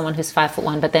 feet and someone who's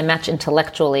 5'1", but they match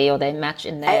intellectually or they match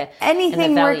in their anything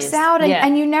in their works out,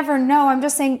 and you never know. I'm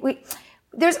just saying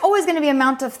there's always going to be an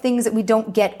amount of things that we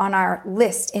don't get on our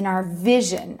list, in our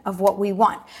vision of what we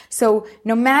want. So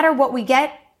no matter what we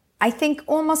get, I think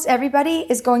almost everybody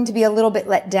is going to be a little bit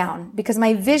let down because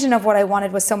my vision of what I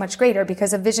wanted was so much greater,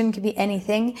 because a vision can be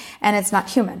anything and it's not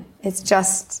human. It's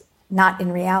just not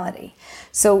in reality.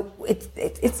 So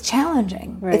it's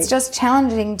challenging. Right. It's just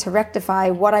challenging to rectify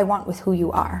what I want with who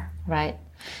you are. Right.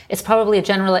 It's probably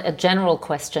a general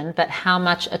question, but how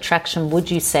much attraction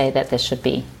would you say that there should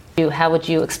be? How would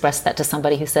you express that to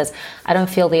somebody who says, I don't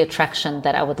feel the attraction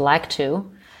that I would like to?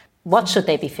 What should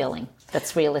they be feeling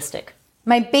that's realistic?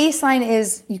 My baseline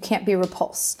is you can't be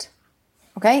repulsed.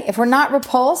 Okay? If we're not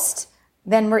repulsed,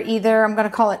 then we're either, I'm going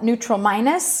to call it neutral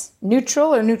minus,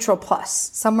 neutral, or neutral plus,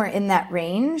 somewhere in that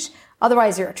range.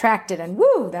 Otherwise, you're attracted, and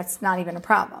woo, that's not even a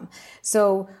problem.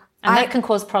 So And that can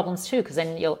cause problems too, because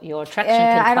then your attraction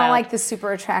can cloud. I don't like the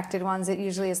super attracted ones. It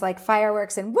usually is like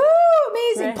fireworks and woo,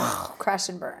 amazing, crash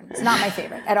and burn. It's not my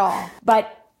favorite at all.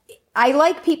 But I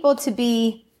like people to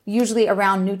be usually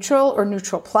around neutral or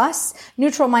neutral plus.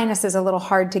 Neutral minus is a little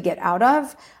hard to get out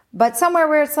of, but somewhere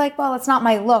where it's like, well, it's not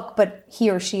my look, but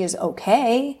he or she is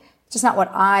okay. It's just not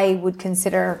what I would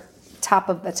consider top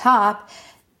of the top.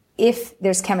 If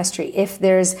there's chemistry, if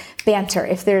there's banter,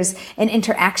 if there's an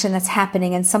interaction that's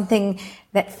happening and something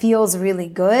that feels really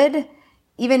good.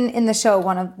 Even in the show,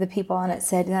 one of the people on it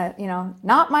said,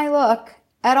 not my look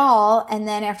at all. And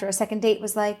then after a second date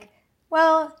was like,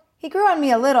 well, he grew on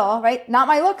me a little, right? Not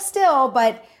my look still,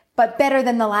 but better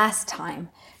than the last time.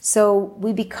 So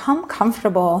we become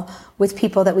comfortable with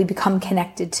people that we become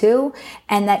connected to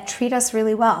and that treat us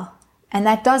really well. And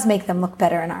that does make them look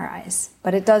better in our eyes.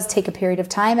 But it does take a period of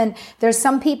time. And there's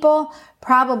some people,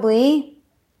 probably,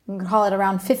 we can call it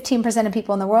around 15% of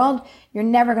people in the world, you're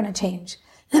never going to change.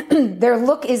 Their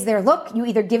look is their look. You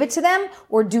either give it to them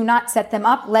or do not set them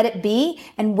up. Let it be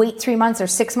and wait 3 months or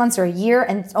 6 months or a year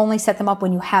and only set them up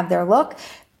when you have their look.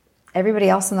 Everybody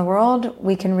else in the world,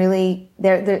 we can really,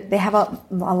 they have a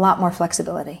lot more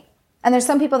flexibility. And there's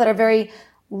some people that are very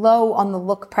low on the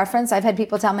look preference. I've had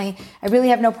people tell me, I really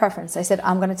have no preference. I said,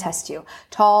 I'm going to test you.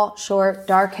 Tall, short,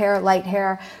 dark hair, light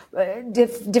hair,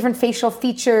 different facial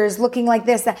features, looking like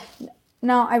this, that.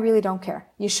 No, I really don't care.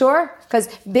 You sure? Because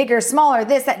bigger, smaller,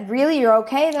 this, that, really, you're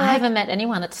okay? I haven't met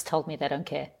anyone that's told me they don't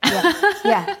care.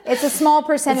 Yeah. It's a small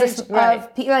percentage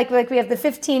of people, like we have the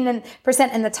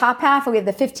 15% in the top half, and we have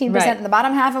the 15% in the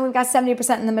bottom half, and we've got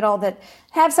 70% in the middle that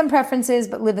have some preferences,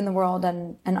 but live in the world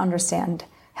and understand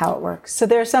how it works. So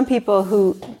there are some people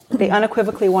who they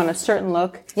unequivocally want a certain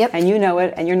look, and you know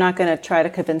it, and you're not going to try to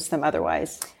convince them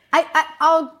otherwise.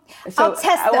 I'll test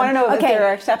them. I want to know if there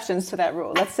are exceptions to that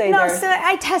rule. Let's say so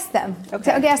I test them.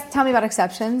 Okay, tell me about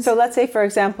exceptions. So let's say, for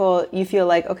example, you feel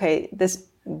like, okay, this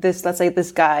let's say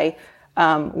this guy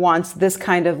wants this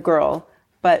kind of girl,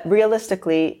 but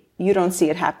realistically, you don't see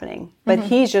it happening. But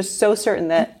he's just so certain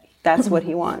that that's what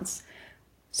he wants.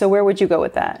 So where would you go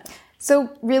with that?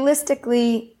 So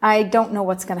realistically, I don't know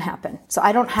what's going to happen. So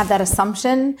I don't have that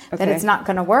assumption that it's not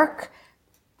going to work.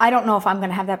 I don't know if I'm going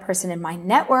to have that person in my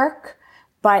network,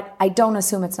 but I don't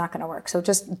assume it's not going to work. So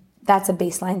just that's a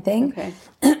baseline thing.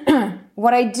 Okay.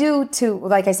 What I do to,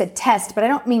 like I said, test, but I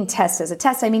don't mean test as a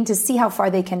test. I mean to see how far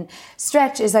they can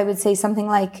stretch is I would say something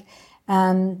like,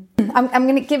 I'm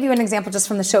going to give you an example just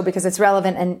from the show because it's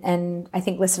relevant and I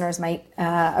think listeners might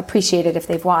appreciate it if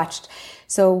they've watched.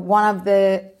 So one of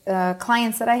the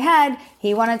clients that I had,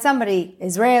 he wanted somebody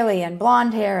Israeli and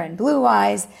blonde hair and blue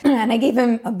eyes. And I gave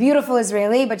him a beautiful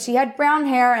Israeli, but she had brown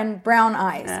hair and brown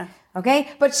eyes. Okay.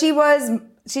 But she's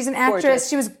an actress. Gorgeous.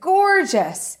 She was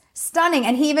gorgeous, stunning.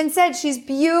 And he even said she's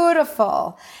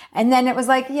beautiful. And then it was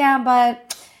like, yeah,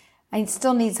 but I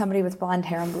still need somebody with blonde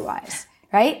hair and blue eyes.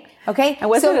 Right? Okay. And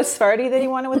was it a Sephardi that he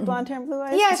wanted with blonde hair and blue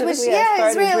eyes? Yes,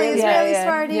 Israeli,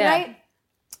 Sephardi, right?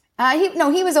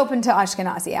 He was open to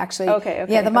Ashkenazi, actually. Okay.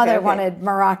 Yeah, the mother wanted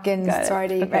Moroccan,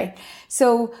 Sephardi, right?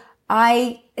 So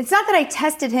it's not that I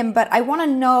tested him, but I want to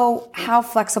know how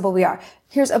flexible we are.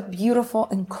 Here's a beautiful,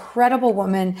 incredible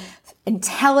woman,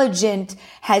 intelligent,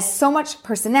 has so much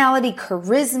personality,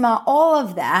 charisma, all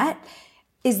of that.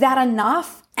 Is that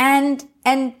enough? And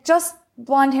just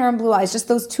blonde hair and blue eyes. Just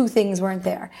those two things weren't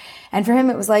there. And for him,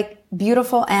 it was like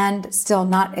beautiful and still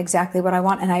not exactly what I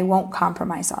want. And I won't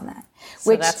compromise on that.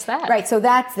 So that's that. Right. So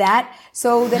that's that.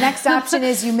 So the next option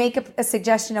is you make a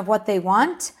suggestion of what they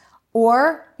want,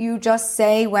 or you just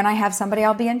say, when I have somebody,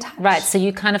 I'll be in touch. Right. So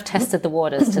you kind of tested the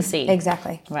waters to see.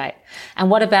 Exactly. Right. And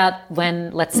what about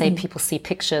when, let's say, people see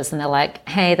pictures and they're like,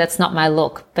 hey, that's not my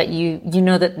look, but you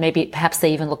know that maybe perhaps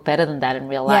they even look better than that in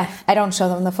real life. Yeah. I don't show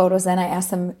them the photos. Then I ask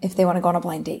them if they want to go on a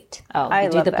blind date. Oh, you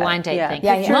do the blind date thing.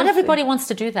 Yeah. Not everybody wants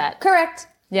to do that. Correct.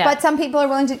 Yeah. But some people are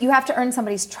willing to, you have to earn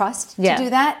somebody's trust to Yeah. do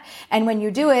that. And when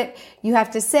you do it, you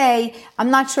have to say, I'm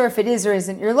not sure if it is or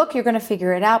isn't your look. You're going to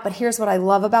figure it out. But here's what I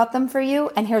love about them for you.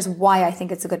 And here's why I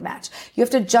think it's a good match. You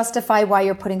have to justify why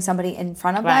you're putting somebody in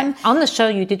front of them. On the show,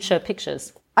 you did show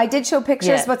pictures. I did show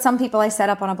pictures, but some people I set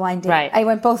up on a blind date. Right. I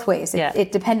went both ways.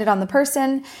 It depended on the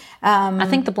person. I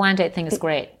think the blind date thing is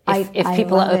great if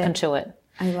people are open to it.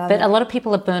 But a lot of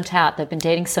people are burnt out. They've been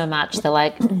dating so much. They're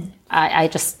like,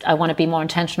 I want to be more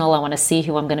intentional. I want to see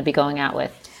who I'm going to be going out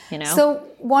with, you know? So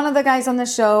one of the guys on the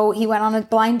show, he went on a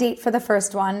blind date for the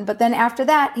first one. But then after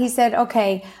that, he said,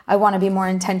 okay, I want to be more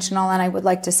intentional and I would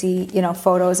like to see,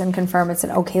 photos and confirm it's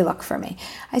an okay look for me.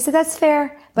 I said, that's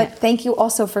fair. But thank you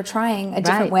also for trying a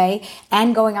different way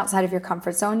and going outside of your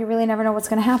comfort zone. You really never know what's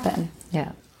going to happen.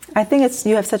 Yeah. I think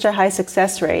you have such a high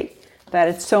success rate that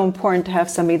it's so important to have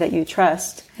somebody that you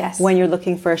trust when you're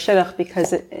looking for a shidduch,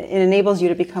 because it enables you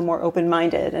to become more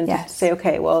open-minded and to say,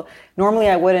 okay, well, normally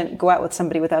I wouldn't go out with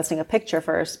somebody without seeing a picture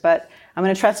first, but I'm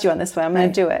going to trust you on this one. I'm going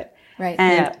to do it. Right.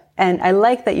 And I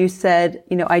like that you said,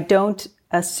 I don't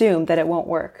assume that it won't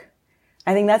work.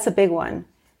 I think that's a big one,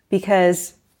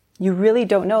 because you really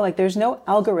don't know. Like, there's no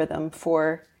algorithm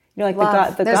for, like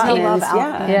love. the There's no Gottmans.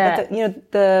 love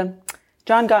But the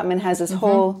John Gottman has this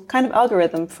whole kind of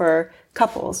algorithm for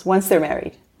couples once they're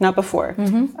married, not before.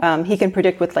 He can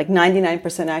predict with like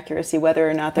 99% accuracy whether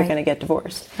or not they're going to get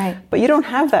divorced. Right. But you don't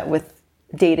have that with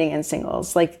dating and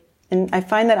singles. And I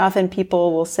find that often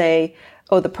people will say,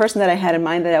 oh, the person that I had in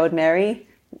mind that I would marry,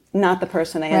 not the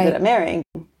person I ended up marrying.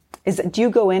 Do you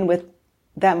go in with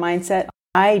that mindset?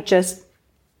 I just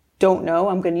don't know.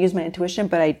 I'm going to use my intuition,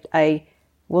 but I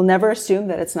will never assume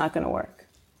that it's not going to work.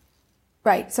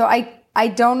 Right. So I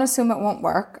don't assume it won't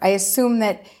work. I assume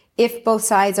that if both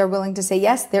sides are willing to say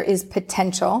yes, there is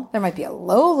potential. There might be a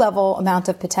low level amount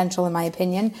of potential in my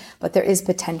opinion, but there is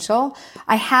potential.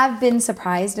 I have been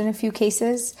surprised in a few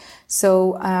cases.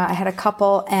 So I had a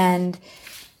couple and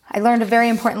I learned a very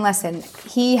important lesson.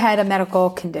 He had a medical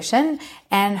condition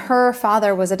and her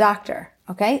father was a doctor.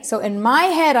 Okay. So in my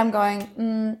head, I'm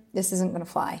going, this isn't going to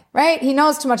fly, right? He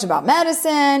knows too much about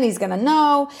medicine. He's going to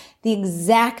know. The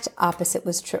exact opposite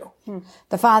was true.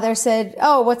 The father said,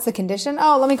 oh, what's the condition?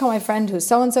 Oh, let me call my friend who's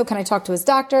so-and-so. Can I talk to his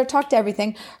doctor? Talk to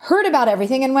everything, heard about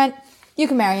everything and went, you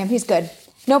can marry him. He's good.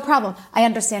 No problem. I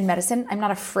understand medicine. I'm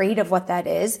not afraid of what that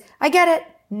is. I get it.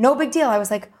 No big deal. I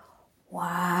was like,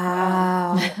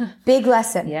 wow. Big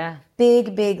lesson. Yeah.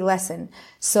 Big lesson.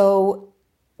 So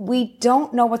we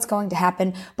don't know what's going to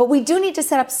happen, but we do need to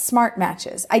set up smart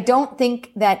matches. I don't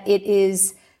think that it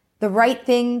is the right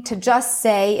thing to just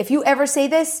say, if you ever say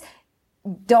this,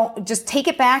 don't just take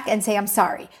it back and say, I'm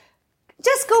sorry.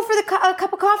 Just go for a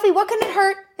cup of coffee. What can it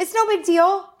hurt? It's no big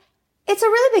deal. It's a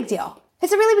really big deal.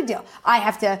 It's a really big deal. I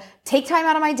have to take time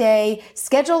out of my day,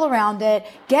 schedule around it,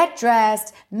 get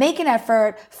dressed, make an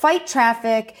effort, fight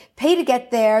traffic, pay to get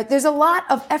there. There's a lot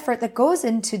of effort that goes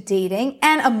into dating,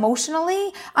 and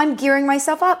emotionally, I'm gearing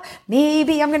myself up.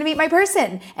 Maybe I'm going to meet my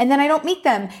person and then I don't meet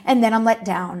them and then I'm let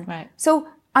down. Right. So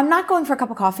I'm not going for a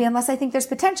cup of coffee unless I think there's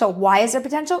potential. Why is there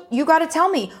potential? You got to tell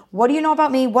me. What do you know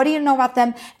about me? What do you know about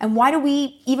them? And why do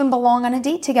we even belong on a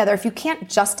date together? If you can't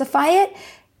justify it,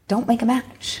 don't make a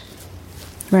match.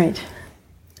 Right.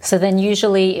 So then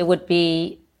usually it would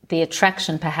be the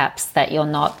attraction perhaps that you're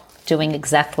not doing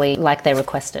exactly like they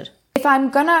requested. If I'm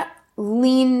going to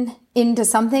lean into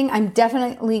something, I'm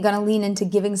definitely going to lean into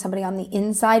giving somebody on the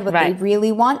inside what they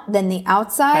really want than the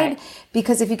outside. Right.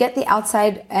 Because if you get the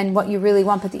outside and what you really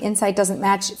want, but the inside doesn't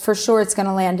match, for sure it's going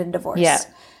to land in divorce. Yeah.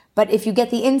 But if you get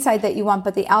the inside that you want,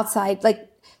 but the outside, like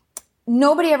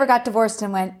nobody ever got divorced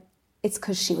and went, it's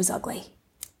because she was ugly.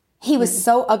 He was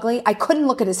so ugly, I couldn't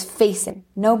look at his face.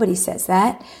 Nobody says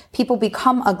that. People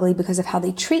become ugly because of how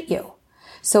they treat you.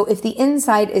 So if the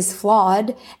inside is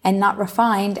flawed and not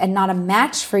refined and not a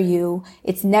match for you,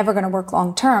 it's never going to work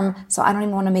long term. So I don't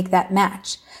even want to make that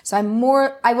match. So I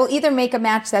will either make a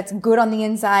match that's good on the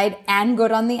inside and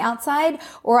good on the outside,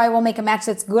 or I will make a match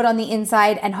that's good on the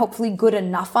inside and hopefully good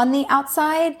enough on the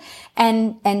outside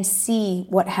and see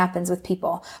what happens with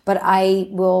people. But I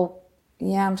will,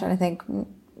 I'm trying to think.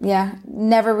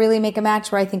 never really make a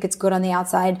match where I think it's good on the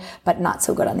outside, but not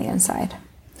so good on the inside.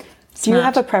 Do you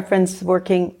have a preference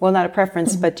working, well, not a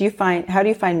preference, but how do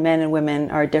you find men and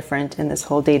women are different in this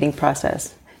whole dating process?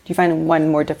 Do you find one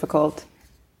more difficult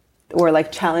or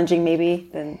like challenging maybe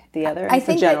than the other? It's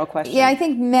a general question. Yeah, I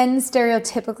think men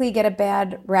stereotypically get a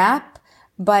bad rap,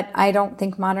 but I don't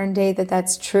think modern day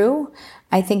that's true.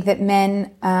 I think that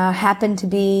men happen to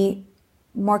be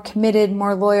more committed,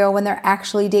 more loyal when they're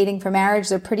actually dating for marriage.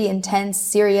 They're pretty intense,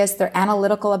 serious. They're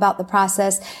analytical about the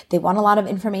process. They want a lot of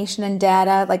information and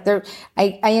data.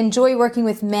 I enjoy working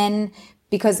with men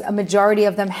because a majority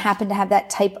of them happen to have that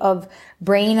type of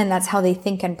brain, and that's how they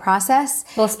think and process.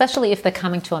 Well, especially if they're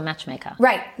coming to a matchmaker.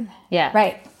 Right. Yeah.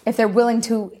 Right. If they're willing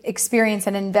to experience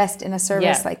and invest in a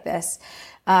service like this.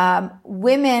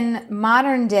 Women,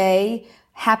 modern day,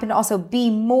 happen to also be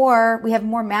we have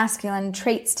more masculine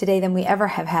traits today than we ever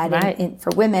have had for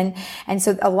women. And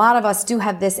so a lot of us do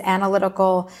have this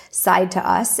analytical side to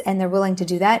us, and they're willing to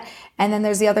do that. And then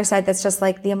there's the other side that's just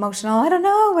like the emotional, I don't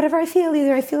know, whatever I feel,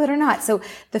 either I feel it or not. So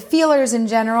the feelers in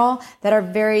general that are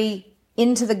very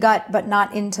into the gut but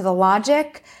not into the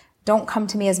logic don't come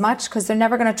to me as much, because they're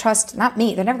never going to trust, not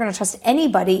me, they're never going to trust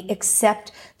anybody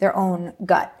except their own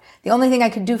gut. The only thing I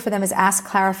could do for them is ask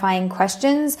clarifying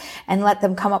questions and let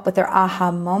them come up with their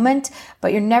aha moment.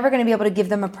 But you're never going to be able to give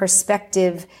them a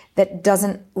perspective that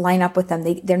doesn't line up with them.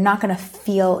 They're not going to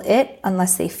feel it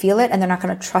unless they feel it, and they're not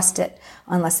going to trust it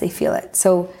unless they feel it.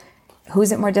 So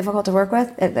who's it more difficult to work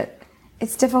with?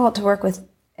 It's difficult to work with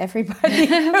everybody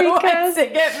who wants to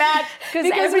get matched,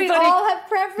 because we all have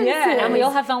preferences. Yeah, and we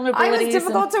all have vulnerabilities. I was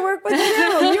difficult to work with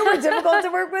too. You were difficult to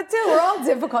work with too. We're all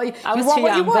difficult. I was too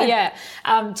young,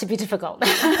 but to be difficult.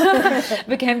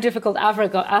 Became difficult after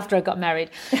I got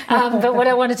married. But what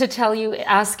I wanted to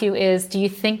ask you is, do you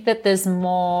think that there's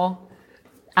more,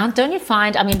 don't you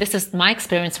find, this is my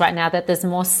experience right now, that there's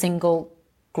more single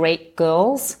great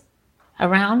girls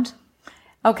around?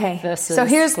 Okay. Versus so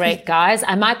here's great guys.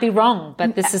 I might be wrong,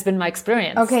 but this has been my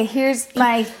experience. Okay, here's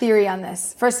my theory on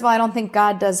this. First of all, I don't think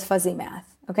God does fuzzy math.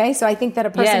 Okay, so I think that a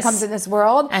person comes in this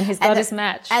world and he's got his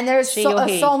match. And there's a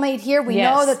soulmate here. We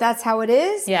know that that's how it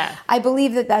is. Yeah. I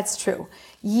believe that that's true.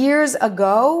 Years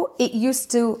ago, it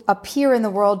used to appear in the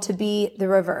world to be the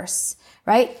reverse.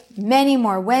 Right? Many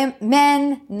more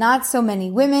men, not so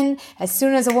many women. As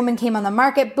soon as a woman came on the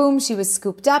market, boom, she was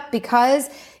scooped up, because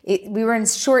we were in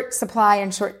short supply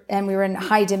and we were in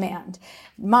high demand.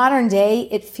 Modern day,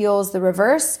 it feels the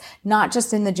reverse, not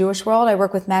just in the Jewish world. I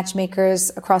work with matchmakers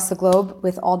across the globe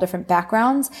with all different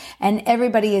backgrounds, and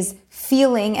everybody is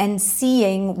feeling and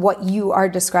seeing what you are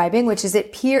describing, which is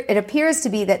it appears to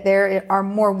be that there are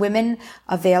more women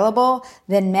available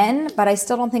than men, but I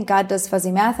still don't think God does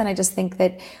fuzzy math, and I just think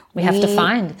that we have to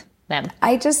find them.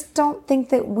 I just don't think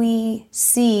that we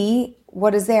see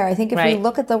what is there. I think if we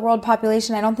look at the world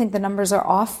population, I don't think the numbers are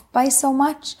off by so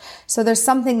much. So there's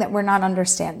something that we're not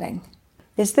understanding.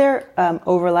 Is there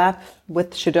overlap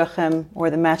with shidduchim or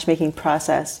the matchmaking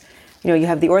process? You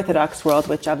have the Orthodox world,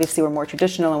 which obviously we're more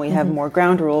traditional and we have more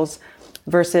ground rules,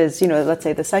 versus, let's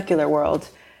say the secular world.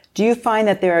 Do you find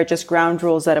that there are just ground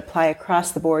rules that apply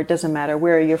across the board? Doesn't matter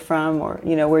where you're from or,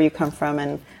 where you come from,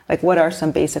 and like what are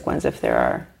some basic ones if there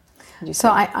are?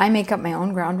 So I make up my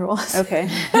own ground rules. Okay.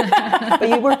 But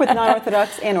you work with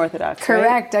non-Orthodox and Orthodox,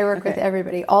 Correct. Right? I work with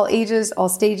everybody. All ages, all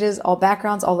stages, all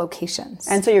backgrounds, all locations.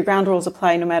 And so your ground rules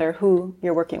apply no matter who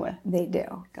you're working with? They do.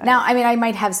 Now, I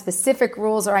might have specific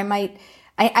rules, or I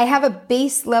have a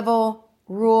base level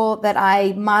rule that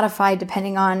I modify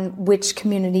depending on which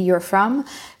community you're from.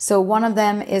 So one of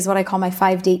them is what I call my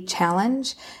 5-date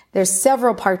challenge. There's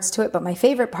several parts to it, but my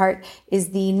favorite part is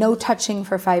the no touching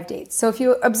for 5 dates. So if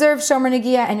you observe Shomer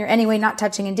Negia and you're anyway not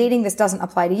touching and dating, this doesn't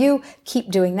apply to you.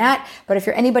 Keep doing that. But if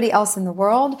you're anybody else in the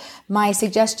world, my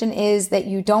suggestion is that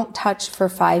you don't touch for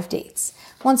 5 dates.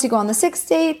 Once you go on the 6th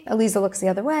date, Aleeza looks the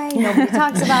other way. Nobody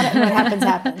talks about it, and what happens,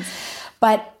 happens.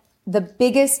 But the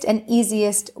biggest and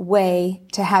easiest way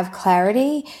to have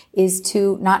clarity is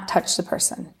to not touch the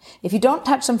person. If you don't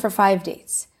touch them for 5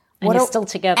 dates, and you're still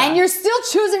together. And you're still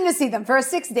choosing to see them for a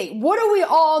 6th date. What do we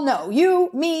all know? You,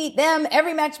 me, them,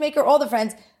 every matchmaker, all the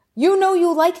friends. You know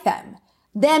you like them.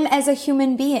 Them as a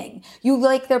human being. You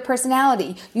like their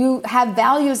personality. You have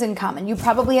values in common. You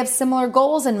probably have similar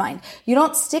goals in mind. You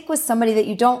don't stick with somebody that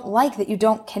you don't like, that you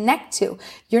don't connect to.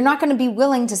 You're not going to be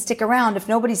willing to stick around if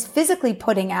nobody's physically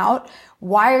putting out.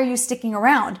 Why are you sticking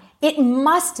around? It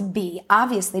must be,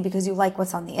 obviously, because you like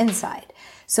what's on the inside.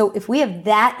 So if we have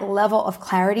that level of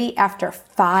clarity after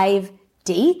 5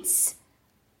 dates,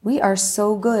 We are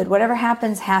so good. Whatever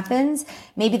happens, happens.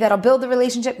 Maybe that'll build the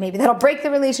relationship. Maybe that'll break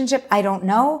the relationship. I don't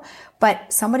know.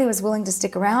 But somebody was willing to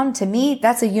stick around. To me,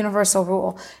 that's a universal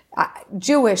rule.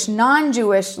 Jewish,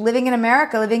 non-Jewish, living in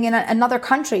America, living in another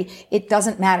country, it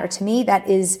doesn't matter. To me, that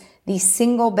is the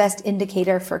single best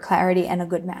indicator for clarity and a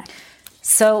good match.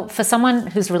 So for someone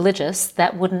who's religious,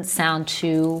 that wouldn't sound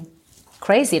too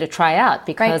crazy to try out,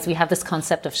 because we have this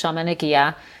concept of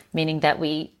shamanegia, meaning that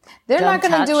they're not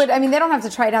going to do it. I mean, they don't have to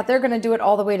try it out. They're going to do it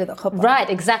all the way to the chuppah. Right,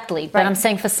 exactly. But I'm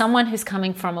saying for someone who's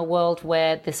coming from a world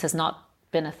where this has not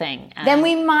been a thing. Then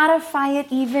we modify it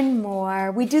even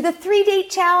more. We do the 3-date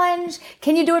challenge.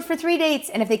 Can you do it for 3 dates?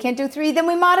 And if they can't do 3, then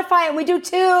we modify it and we do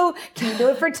 2. Can you do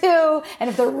it for 2? And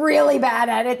if they're really bad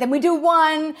at it, then we do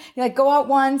 1. You're like, go out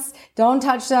once, don't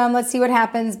touch them, let's see what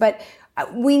happens. But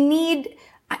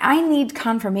I need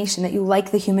confirmation that you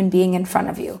like the human being in front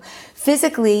of you.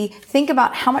 Physically, think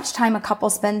about how much time a couple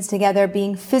spends together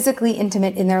being physically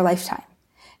intimate in their lifetime.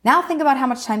 Now think about how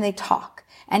much time they talk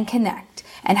and connect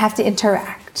and have to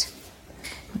interact.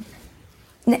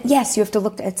 Yes, you have to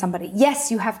look at somebody. Yes,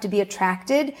 you have to be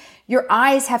attracted. Your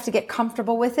eyes have to get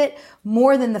comfortable with it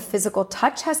more than the physical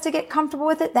touch has to get comfortable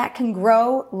with it. That can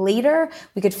grow later.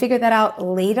 We could figure that out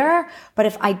later. But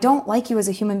if I don't like you as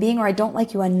a human being, or I don't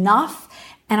like you enough,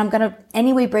 and I'm going to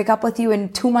anyway break up with you in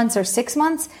 2 months or 6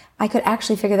 months, I could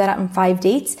actually figure that out in 5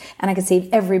 dates, and I could save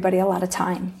everybody a lot of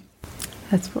time.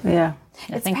 I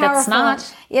think that's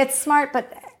smart. Yeah, it's smart,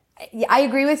 but I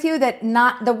agree with you that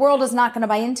the world is not going to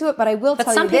buy into it, but I will tell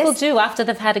you this. But some people do, after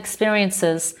they've had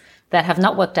experiences that have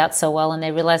not worked out so well, and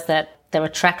they realize that their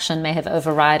attraction may have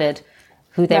overridden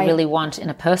who they really want in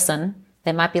a person.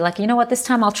 They might be like, you know what, this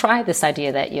time I'll try this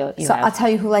idea that you have. I'll tell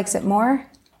you who likes it more: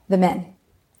 the men.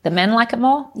 The men like it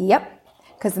more? Yep.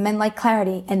 Because the men like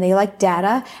clarity, and they like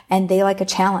data, and they like a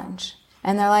challenge.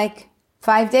 And they're like,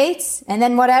 5 dates, and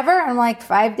then whatever. I'm like,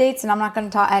 5 dates, and I'm not going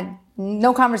to talk.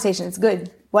 No conversation. It's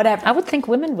good. Whatever. I would think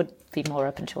women would be more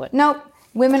open to it. Nope.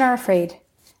 Women are afraid.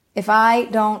 If I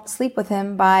don't sleep with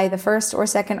him by the first or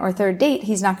second or third date,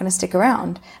 he's not going to stick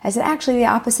around. I said, actually, the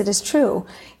opposite is true.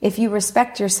 If you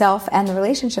respect yourself and the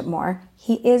relationship more,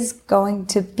 he is going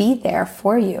to be there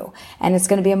for you. And it's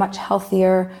going to be a much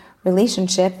healthier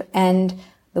relationship. And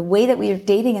the way that we are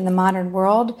dating in the modern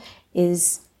world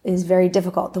is very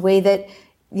difficult. The way that,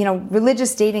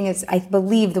 religious dating is, I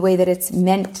believe, the way that it's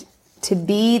meant to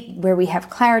be, where we have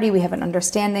clarity, we have an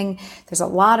understanding. There's a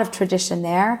lot of tradition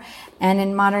there. And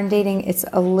in modern dating, it's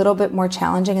a little bit more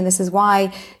challenging. And this is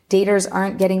why daters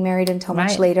aren't getting married until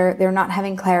much later. They're not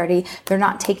having clarity. They're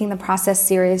not taking the process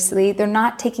seriously. They're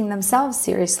not taking themselves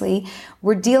seriously.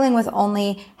 We're dealing with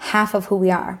only half of who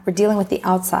we are. We're dealing with the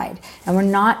outside, and we're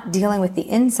not dealing with the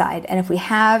inside. And if we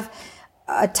have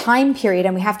a time period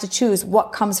and we have to choose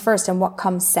what comes first and what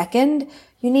comes second,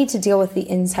 you need to deal with the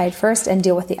inside first and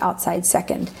deal with the outside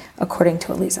second, according to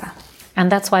Aleeza.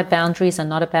 And that's why boundaries are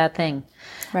not a bad thing.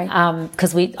 Right.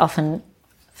 Because we often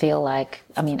feel like,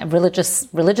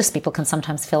 religious people can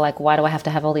sometimes feel like, why do I have to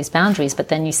have all these boundaries? But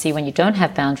then you see when you don't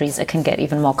have boundaries, it can get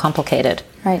even more complicated.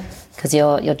 Right. Because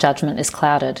your judgment is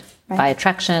clouded by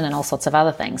attraction and all sorts of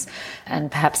other things,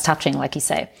 and perhaps touching, like you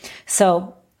say.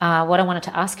 So what I wanted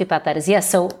to ask you about that is,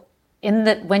 so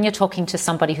when you're talking to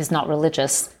somebody who's not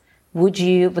religious, would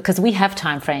you, because we have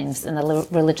time frames in the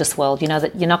religious world,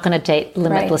 that you're not going to date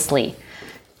limitlessly. Right.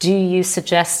 Do you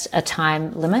suggest a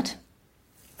time limit?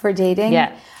 For dating?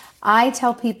 Yeah. I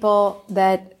tell people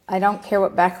that I don't care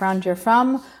what background you're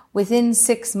from, within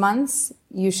 6 months,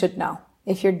 you should know.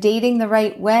 If you're dating the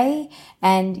right way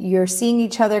and you're seeing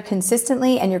each other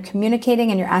consistently and you're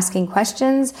communicating and you're asking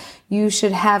questions, you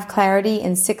should have clarity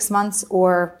in 6 months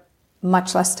or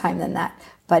much less time than that.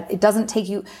 But it doesn't take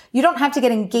you don't have to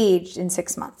get engaged in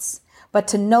 6 months. But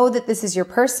to know that this is your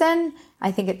person,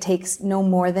 I think it takes no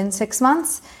more than 6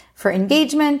 months. For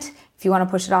engagement, if you want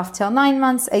to push it off till 9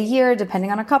 months, a year,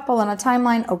 depending on a couple and a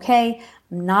timeline, okay.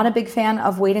 I'm not a big fan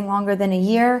of waiting longer than a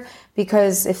year,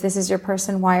 because if this is your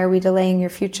person, why are we delaying your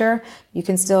future? You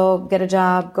can still get a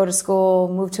job, go to school,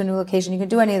 move to a new location. You can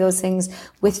do any of those things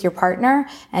with your partner.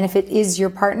 And if it is your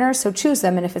partner, so choose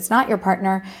them. And if it's not your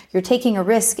partner, you're taking a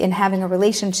risk in having a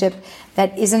relationship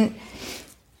that isn't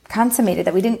consummated,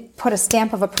 that we didn't put a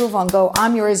stamp of approval and go,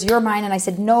 I'm yours, you're mine. And I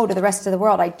said no to the rest of the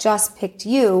world. I just picked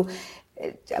you.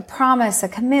 A promise, a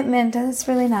commitment, that's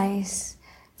really nice.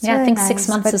 I think 6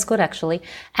 months is good, actually.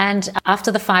 And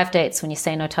after the 5 dates, when you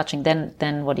say no touching,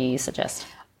 then what do you suggest?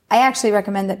 I actually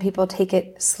recommend that people take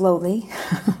it slowly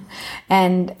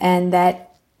and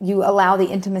that you allow the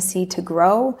intimacy to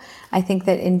grow. I think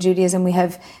that in Judaism we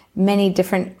have many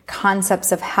different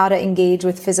concepts of how to engage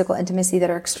with physical intimacy that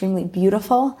are extremely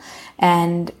beautiful,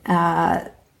 and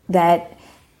that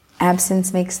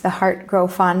absence makes the heart grow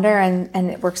fonder, and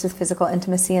it works with physical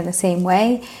intimacy in the same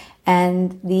way.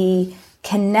 And the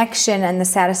connection and the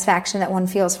satisfaction that one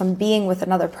feels from being with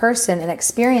another person and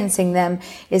experiencing them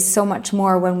is so much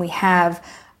more when we have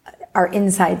our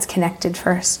insides connected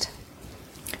first.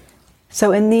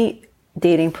 So in the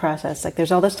dating process, like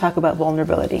there's all this talk about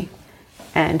vulnerability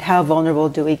and how vulnerable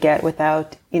do we get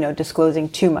without, disclosing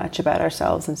too much about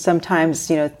ourselves. And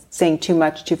sometimes, saying too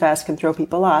much too fast can throw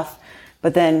people off,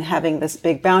 but then having this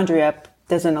big boundary up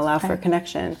doesn't allow for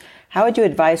connection. How would you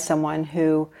advise someone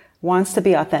who wants to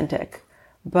be authentic,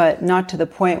 but not to the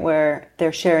point where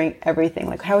they're sharing everything?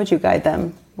 Like, how would you guide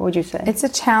them? What would you say? It's a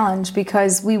challenge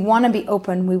because we want to be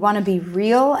open, we want to be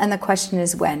real, and the question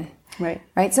is when.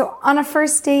 Right? So on a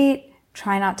first date,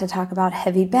 try not to talk about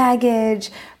heavy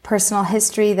baggage, personal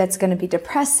history that's going to be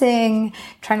depressing.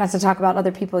 Try not to talk about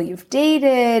other people you've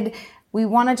dated. We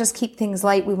want to just keep things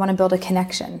light. We want to build a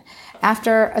connection.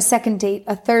 After a second date,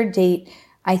 a third date,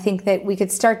 I think that we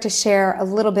could start to share a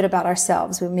little bit about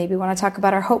ourselves. We maybe want to talk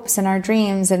about our hopes and our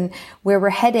dreams and where we're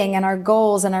heading and our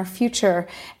goals and our future.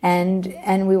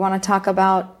 And we want to talk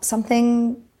about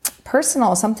something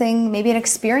personal, something, maybe an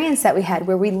experience that we had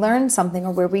where we learned something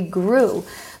or where we grew.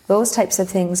 Those types of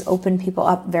things open people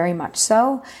up very much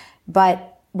so.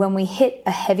 But when we hit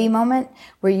a heavy moment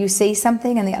where you say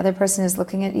something and the other person is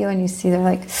looking at you and you see they're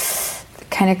like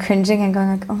kind of cringing and going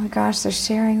like, oh my gosh, they're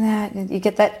sharing that. And you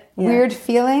get that weird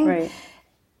feeling. Right.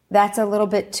 That's a little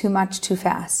bit too much too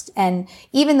fast. And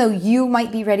even though you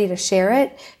might be ready to share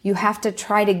it, you have to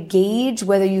try to gauge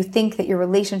whether you think that your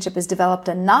relationship is developed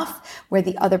enough where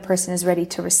the other person is ready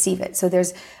to receive it. So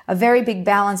there's a very big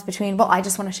balance between, well, I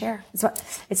just want to share.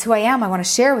 It's who I am. I want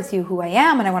to share with you who I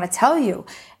am and I want to tell you.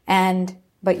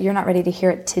 But you're not ready to hear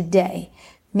it today.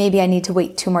 Maybe I need to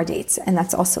wait 2 more dates, and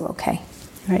that's also okay.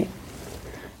 Right.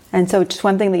 And so just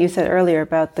one thing that you said earlier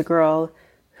about the girl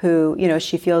who,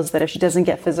 she feels that if she doesn't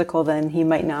get physical, then he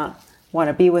might not want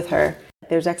to be with her.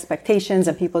 There's expectations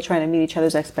and people trying to meet each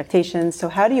other's expectations. So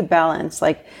how do you balance?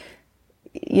 Like,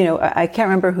 I can't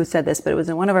remember who said this, but it was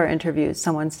in one of our interviews.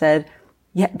 Someone said,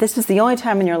 yeah, this is the only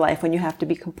time in your life when you have to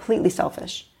be completely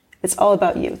selfish. It's all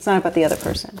about you. It's not about the other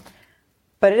person.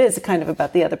 But it is kind of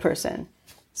about the other person.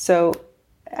 So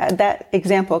that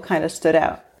example kind of stood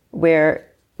out where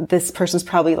this person's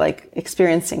probably like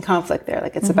experiencing conflict there.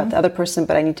 Like it's about the other person,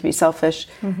 but I need to be selfish.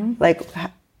 Like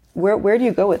where do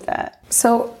you go with that?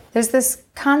 So there's this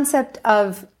concept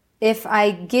of if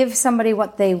I give somebody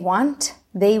what they want,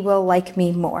 they will like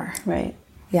me more. Right.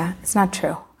 Yeah, it's not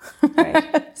true.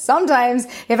 Right. Sometimes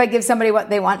if I give somebody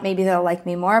what they want, maybe they'll like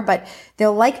me more, but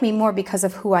they'll like me more because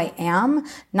of who I am,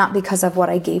 not because of what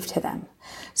I gave to them.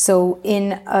 So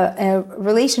in a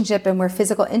relationship and where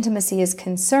physical intimacy is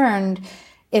concerned,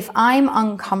 if I'm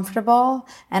uncomfortable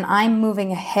and I'm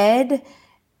moving ahead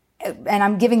and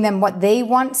I'm giving them what they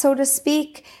want, so to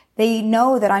speak, they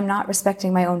know that I'm not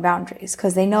respecting my own boundaries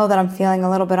because they know that I'm feeling a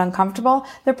little bit uncomfortable.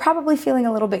 They're probably feeling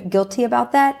a little bit guilty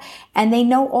about that. And they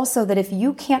know also that if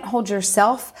you can't hold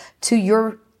yourself to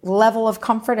your level of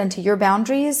comfort and to your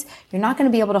boundaries, you're not going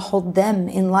to be able to hold them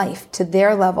in life to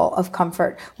their level of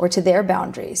comfort or to their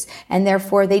boundaries. And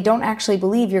therefore, they don't actually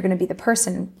believe you're going to be the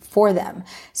person for them.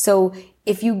 So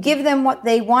if you give them what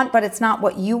they want, but it's not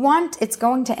what you want, it's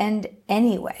going to end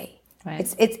anyway.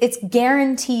 Right. It's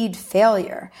guaranteed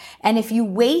failure. And if you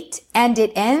wait and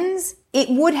it ends, it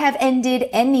would have ended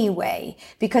anyway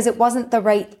because it wasn't the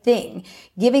right thing.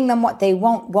 Giving them what they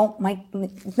want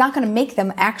it's not going to make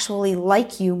them actually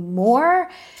like you more.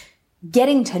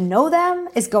 Getting to know them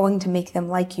is going to make them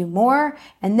like you more.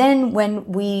 And then when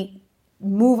we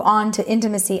move on to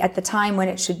intimacy at the time when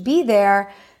it should be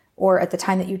there, or at the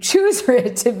time that you choose for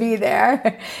it to be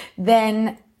there,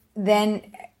 then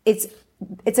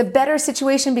it's a better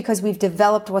situation because we've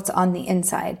developed what's on the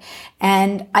inside.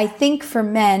 And I think for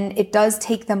men, it does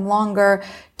take them longer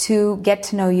to get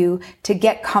to know you, to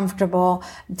get comfortable,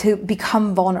 to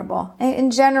become vulnerable.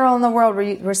 In general, in the world,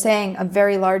 we're saying a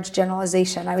very large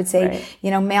generalization. I would say,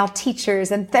 right. Male teachers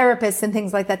and therapists and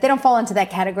things like that, they don't fall into that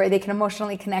category. They can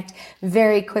emotionally connect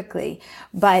very quickly.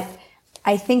 But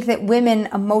I think that women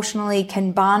emotionally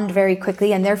can bond very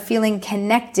quickly and they're feeling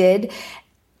connected,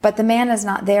 but the man is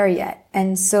not there yet.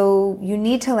 And so you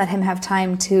need to let him have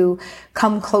time to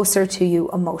come closer to you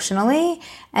emotionally.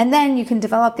 And then you can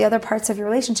develop the other parts of your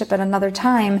relationship at another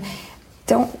time.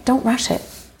 Don't rush it.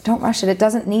 Don't rush it. It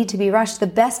doesn't need to be rushed. The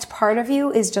best part of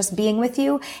you is just being with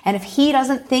you. And if he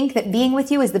doesn't think that being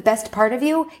with you is the best part of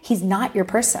you, he's not your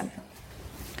person.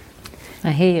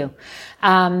 I hear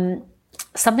you.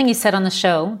 Something you said on the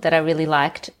show that I really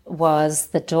liked was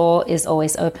the door is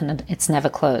always open and it's never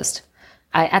closed.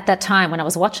 At that time, when I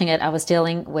was watching it, I was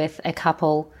dealing with a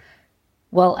couple,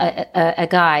 a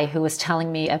guy who was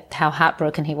telling me how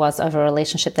heartbroken he was over a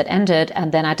relationship that ended.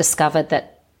 And then I discovered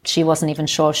that she wasn't even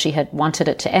sure she had wanted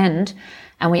it to end.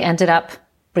 And we ended up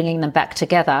bringing them back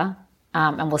together,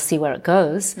 and we'll see where it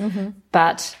goes. Mm-hmm.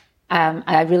 But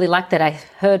I really like that I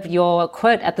heard your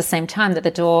quote at the same time, that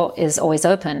the door is always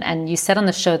open. And you said on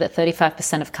the show that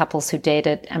 35% of couples who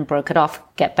dated and broke it off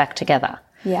get back together.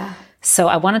 Yeah. So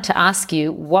I wanted to ask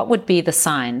you, what would be the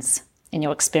signs in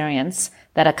your experience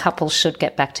that a couple should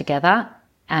get back together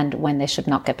and when they should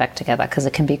not get back together? Because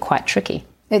it can be quite tricky.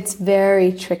 It's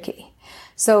very tricky.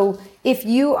 So if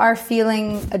you are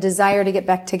feeling a desire to get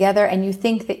back together and you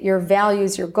think that your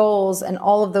values, your goals, and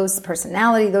all of those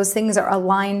personality, those things are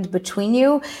aligned between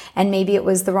you, and maybe it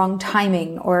was the wrong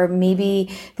timing, or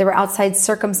maybe there were outside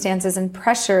circumstances and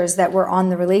pressures that were on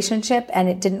the relationship and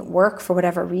it didn't work for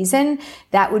whatever reason,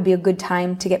 that would be a good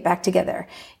time to get back together.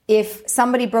 If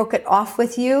somebody broke it off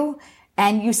with you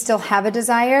and you still have a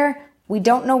desire, we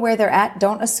don't know where they're at.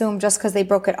 Don't assume just because they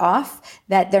broke it off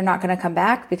that they're not going to come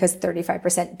back, because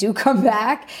 35% do come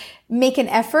back. Make an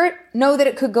effort. Know that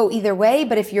it could go either way,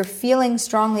 but if you're feeling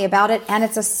strongly about it and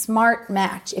it's a smart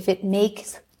match, if it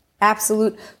makes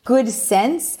absolute good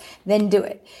sense, then do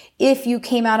it. If you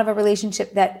came out of a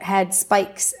relationship that had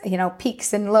spikes,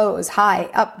 peaks and lows, high,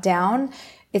 up, down,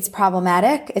 it's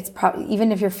problematic. It's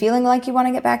even if you're feeling like you want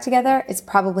to get back together, it's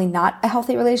probably not a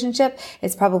healthy relationship.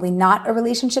 It's probably not a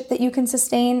relationship that you can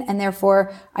sustain. And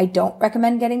therefore, I don't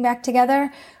recommend getting back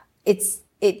together.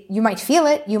 You might feel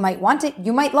it. You might want it.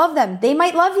 You might love them. They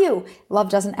might love you. Love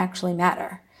doesn't actually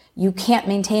matter. You can't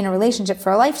maintain a relationship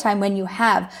for a lifetime when you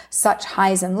have such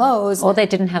highs and lows. Or they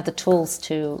didn't have the tools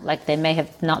to, they may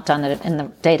have not done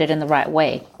it dated in the right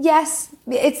way. Yes,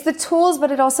 it's the tools, but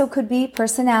it also could be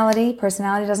personality.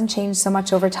 Personality doesn't change so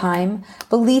much over time.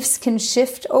 Beliefs can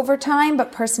shift over time,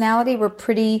 but personality, we're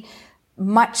pretty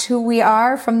much who we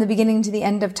are from the beginning to the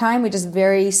end of time. We just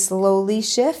very slowly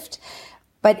shift.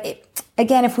 But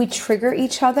again, if we trigger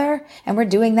each other, and we're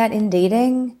doing that in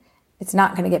dating, it's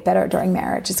not going to get better during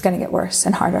marriage. It's going to get worse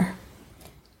and harder.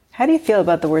 How do you feel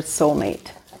about the word soulmate?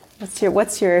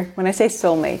 What's your when I say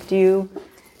soulmate, do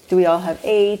we all have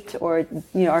 8, or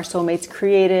are soulmates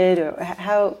created, or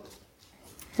how?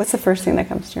 What's the first thing that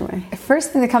comes to your mind? The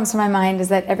first thing that comes to my mind is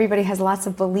that everybody has lots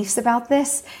of beliefs about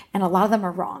this, and a lot of them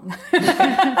are wrong.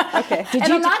 Okay. Did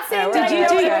you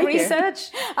do your research?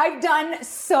 I've done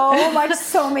so much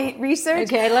soulmate research.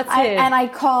 Okay, let's hear. And I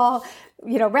call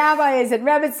rabbis and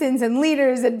rebbitzins and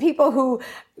leaders and people who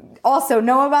also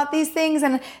know about these things.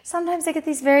 And sometimes I get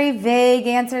these very vague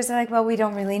answers. They're like, well, we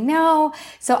don't really know.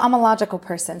 So I'm a logical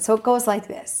person. So it goes like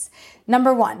this.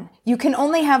 Number 1, you can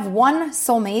only have one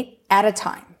soulmate at a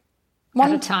time.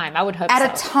 At a time, I would hope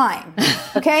At a time.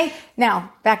 Okay?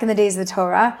 Now, back in the days of the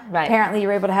Torah, apparently you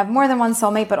were able to have more than one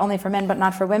soulmate, but only for men, but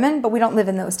not for women. But we don't live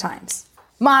in those times.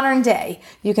 Modern day,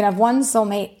 you can have one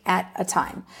soulmate at a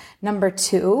time. Number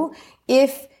 2,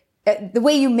 if the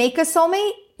way you make a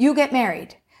soulmate, you get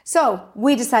married. So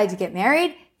we decide to get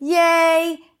married.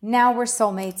 Yay. Now we're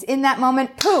soulmates. In that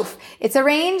moment, poof, it's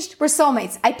arranged. We're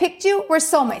soulmates. I picked you. We're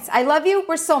soulmates. I love you.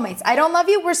 We're soulmates. I don't love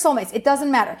you. We're soulmates. It doesn't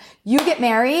matter. You get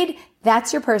married.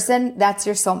 That's your person. That's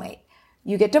your soulmate.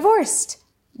 You get divorced.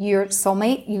 Your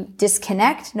soulmate, you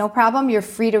disconnect, no problem. You're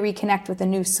free to reconnect with a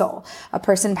new soul. A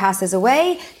person passes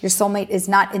away. Your soulmate is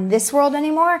not in this world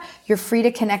anymore. You're free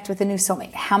to connect with a new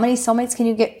soulmate. How many soulmates can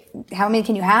you get? How many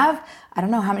can you have? I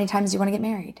don't know. How many times do you want to get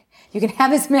married? You can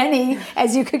have as many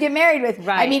as you could get married with.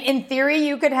 Right. I mean, in theory,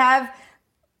 you could have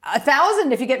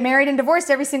 1,000. If you get married and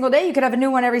divorced every single day, you could have a new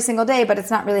one every single day, but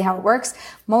it's not really how it works.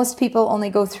 Most people only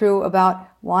go through about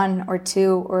 1 or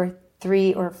 2 or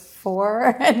 3 or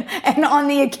 4, and on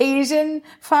the occasion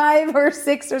 5 or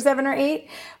 6 or 7 or 8.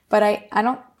 But I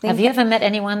don't think. Have you ever met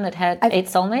anyone that had 8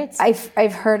 soulmates?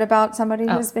 I've heard about somebody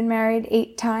who's been married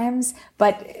 8 times,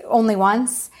 but only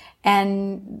once.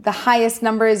 And the highest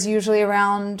number is usually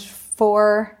around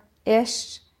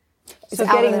 4-ish. So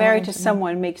getting married to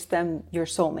someone makes them your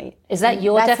soulmate. Is that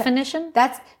your definition?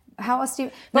 That's how else do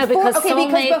you? No, because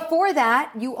because before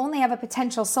that, you only have a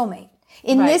potential soulmate.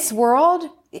 In this world,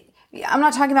 I'm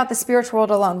not talking about the spiritual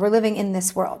world alone. We're living in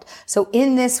this world. So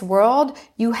in this world,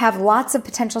 you have lots of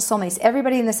potential soulmates.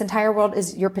 Everybody in this entire world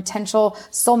is your potential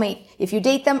soulmate. If you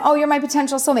date them, oh, you're my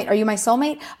potential soulmate. Are you my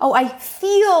soulmate? Oh, I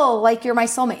feel like you're my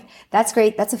soulmate. That's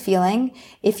great. That's a feeling.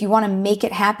 If you want to make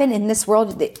it happen in this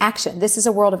world, the action. This is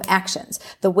a world of actions.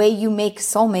 The way you make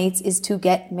soulmates is to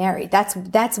get married.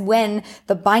 That's when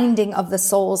the binding of the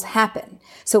souls happen.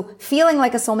 So feeling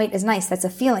like a soulmate is nice. That's a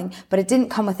feeling, but it didn't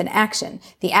come with an action.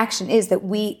 The action is that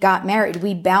we got married.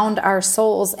 We bound our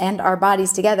souls and our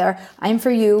bodies together. I'm for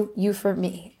you, you for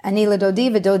me. Ani l'dodi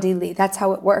v'dodi li. That's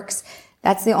how it works.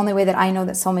 That's the only way that I know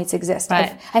that soulmates exist.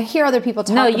 Right. I hear other people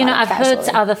talk about it. I've casually.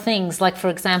 heard other things. Like, for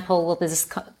example, well, there's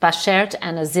bashert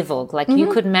and a zivug. Like,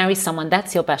 you could marry someone,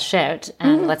 that's your bashert,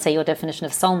 and let's say your definition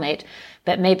of soulmate.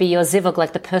 But maybe your zivug,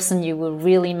 like the person you were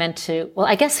really meant to, well,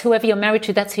 I guess whoever you're married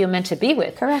to, that's who you're meant to be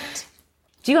with. Correct.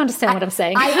 Do you understand what I'm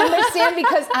saying? I understand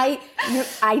because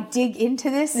I dig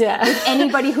into this. Yeah. With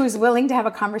anybody who's willing to have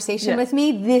a conversation with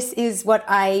me, this is what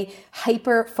I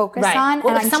hyper focus on. Well,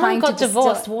 and if I'm someone got to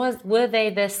divorced, were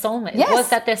they their soulmate? Yes. Was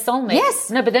that their soulmate?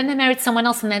 Yes. No, but then they married someone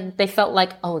else and then they felt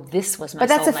like, oh, this was my soulmate. But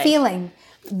that's a feeling.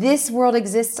 This world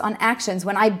exists on actions.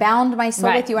 When I bound my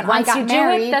soul with you and Once I got you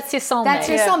married, do it, that's your soulmate. That's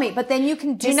your soulmate. But then you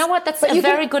can do you know what? That's a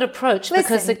very good approach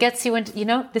because it gets you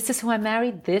into, this is who I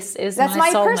married. This is that's my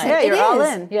soulmate. person. Yeah, you're all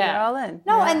in. Yeah. You're all in.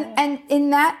 No, and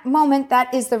in that moment,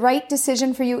 that is the right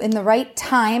decision for you in the right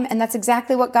time. And that's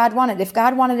exactly what God wanted. If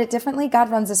God wanted it differently,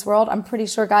 God runs this world. I'm pretty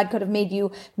sure God could have made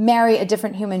you marry a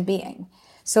different human being.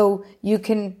 So you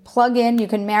can plug in, you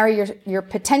can marry your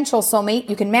potential soulmate.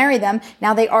 You can marry them.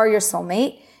 Now they are your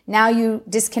soulmate. Now you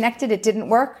disconnected, it didn't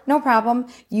work, no problem.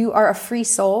 You are a free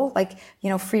soul, like,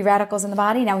 free radicals in the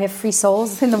body. Now we have free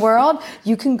souls in the world.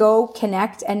 You can go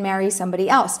connect and marry somebody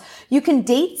else. You can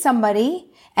date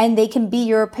somebody and they can be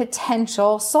your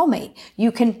potential soulmate.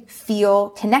 You can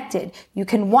feel connected. You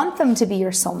can want them to be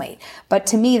your soulmate. But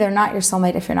to me, they're not your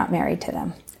soulmate if you're not married to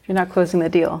them. If you're not closing the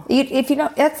deal. If you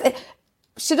don't, that's it.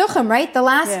 Shidduchim, right? The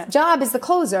last job is the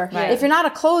closer. Right. If you're not a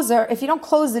closer, if you don't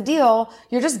close the deal,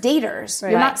 you're just daters.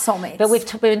 Right. You're not soulmates. But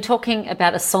we've been talking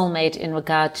about a soulmate in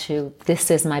regard to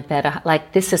this is my better,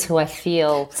 like this is who I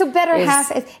feel. So better half,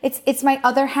 it's my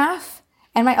other half.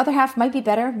 And my other half might be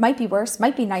better, might be worse,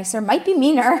 might be nicer, might be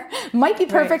meaner, might be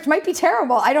perfect, might be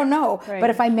terrible. I don't know. Right. But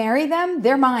if I marry them,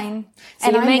 they're mine. So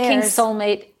and you're making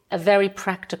soulmate a very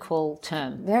practical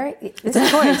term. It's a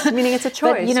choice, meaning it's a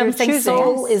choice. But, I'm saying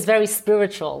soul is very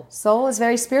spiritual. Soul is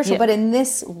very spiritual, but in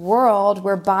this world,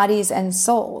 we're bodies and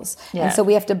souls. Yeah. And so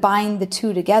we have to bind the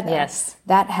two together. Yes.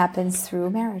 That happens through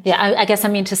marriage. Yeah, I guess I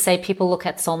mean to say people look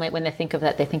at soulmate, when they think of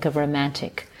that, they think of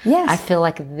romantic. Yes. I feel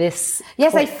like this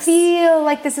Yes, clicks. I feel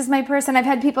like this is my person. I've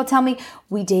had people tell me,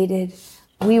 we dated.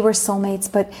 We were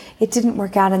soulmates, but it didn't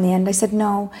work out in the end. I said,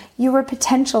 no, you were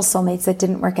potential soulmates that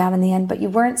didn't work out in the end, but you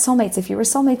weren't soulmates. If you were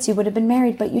soulmates, you would have been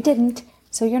married, but you didn't.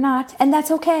 So you're not. And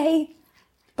that's okay.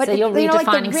 But so you're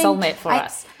redefining soulmate for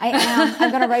us. I am.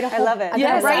 I'm going to write a whole... I love it.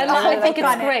 I think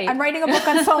it's great. I'm writing a book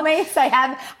on soulmates.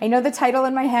 I know the title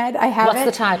in my head. I have What's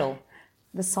the title?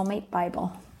 The Soulmate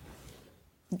Bible.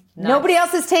 Nice. Nobody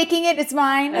else is taking it. It's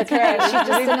mine. That's right. She just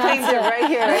claims it right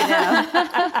here, right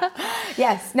now.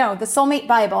 Yes. No, the Soulmate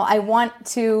Bible. I want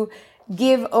to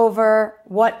give over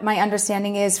what my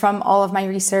understanding is from all of my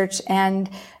research and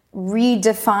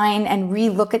redefine and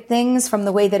relook at things from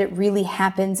the way that it really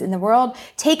happens in the world.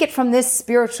 Take it from this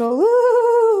spiritual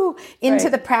into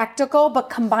the practical, but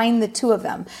combine the two of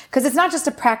them. Because it's not just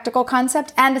a practical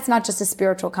concept and it's not just a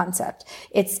spiritual concept.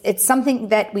 It's something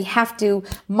that we have to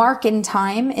mark in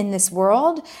time in this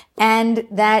world and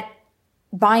that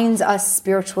binds us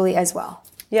spiritually as well.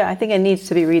 Yeah, I think it needs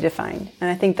to be redefined. And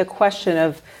I think the question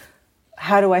of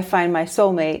how do I find my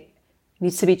soulmate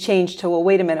needs to be changed to, well,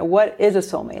 wait a minute, what is a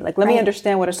soulmate? Like, let me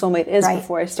understand what a soulmate is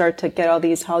before I start to get all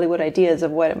these Hollywood ideas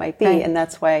of what it might be. Right. And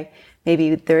that's why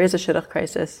maybe there is a shidduch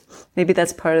crisis. Maybe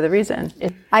that's part of the reason.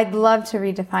 I'd love to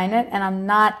redefine it, and I'm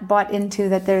not bought into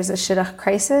that there's a shidduch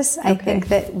crisis. I think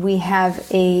that we have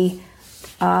a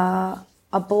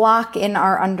block in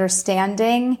our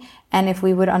understanding, and if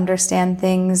we would understand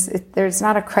things, there's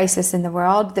not a crisis in the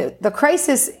world. The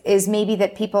crisis is maybe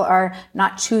that people are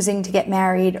not choosing to get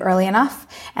married early enough,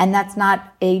 and that's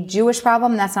not a Jewish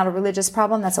problem, that's not a religious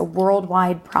problem, that's a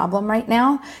worldwide problem right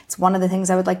now. It's one of the things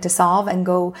I would like to solve and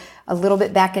go a little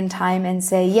bit back in time and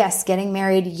say, yes, getting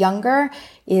married younger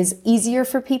is easier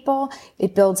for people.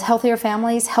 It builds healthier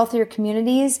families, healthier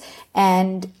communities,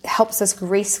 and helps us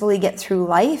gracefully get through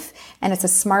life. And it's a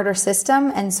smarter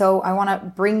system. And so I want to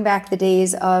bring back the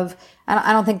days of, and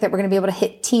I don't think that we're going to be able to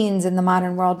hit teens in the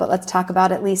modern world, but let's talk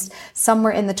about at least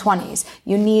somewhere in the 20s.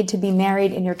 You need to be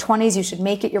married in your 20s. You should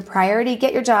make it your priority.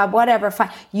 Get your job, whatever.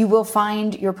 Fine. You will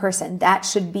find your person. That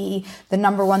should be the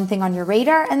number one thing on your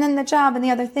radar. And then the job and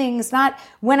the other things, not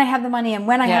when I have the money and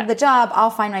when I have the job, I'll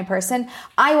find my person.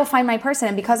 I will find my person.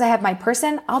 And because I have my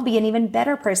person, I'll be an even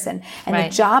better person. And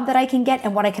the job that I can get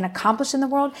and what I can accomplish in the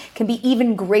world can be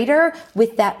even greater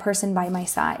with that person by my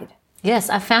side.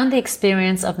 Yes, I found the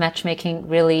experience of matchmaking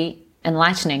really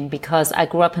enlightening because I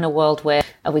grew up in a world where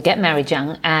we get married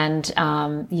young and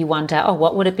you wonder,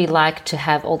 what would it be like to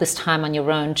have all this time on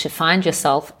your own to find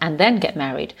yourself and then get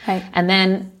married? Right. And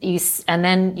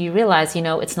then you realize,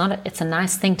 it's a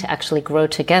nice thing to actually grow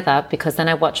together, because then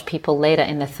I watch people later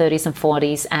in their 30s and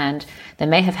 40s and they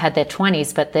may have had their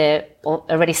 20s, but they're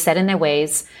already set in their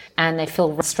ways and they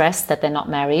feel stressed that they're not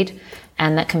married,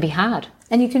 and that can be hard.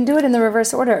 And you can do it in the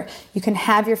reverse order. You can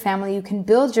have your family. You can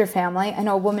build your family. I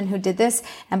know a woman who did this,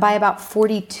 and by about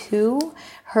 42,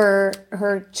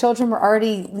 her children were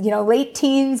already, late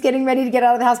teens, getting ready to get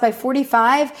out of the house. By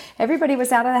 45, everybody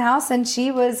was out of the house, and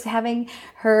she was having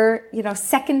her,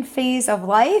 second phase of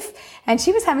life, and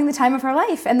she was having the time of her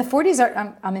life. And the 40s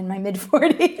I'm in my mid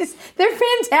 40s. They're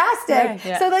fantastic.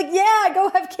 Yeah. So go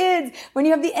have kids when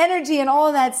you have the energy and all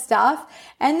of that stuff.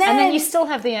 And then you still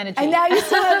have the energy. And now you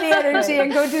still have the energy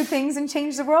and go do things and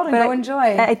change the world and go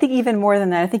enjoy. I think even more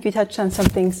than that, I think you touched on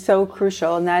something so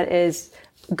crucial, and that is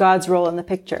God's role in the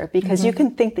picture. Because you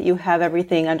can think that you have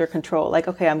everything under control. Like,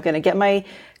 okay, I'm going to get my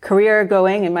career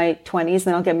going in my 20s,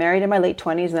 then I'll get married in my late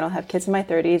 20s, and then I'll have kids in my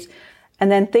 30s.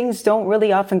 And then things don't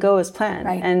really often go as planned.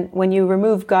 Right. And when you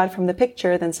remove God from the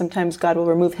picture, then sometimes God will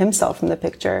remove himself from the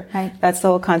picture. Right. That's the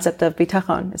whole concept of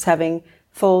bitachon, is having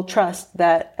full trust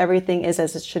that everything is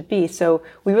as it should be. So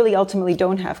we really ultimately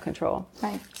don't have control.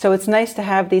 Right. So it's nice to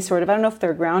have these sort of, I don't know if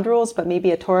they're ground rules, but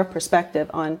maybe a Torah perspective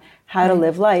on how to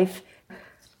live life.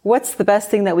 What's the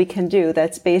best thing that we can do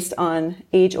that's based on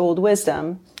age-old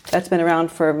wisdom that's been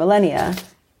around for millennia?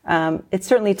 It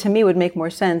certainly, to me, would make more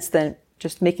sense than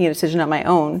just making a decision on my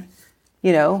own,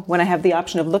 when I have the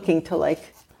option of looking to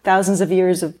thousands of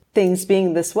years of things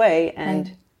being this way.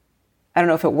 And I don't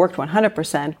know if it worked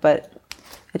 100%, but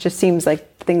it just seems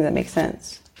like the thing that makes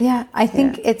sense. Yeah, I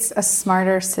think it's a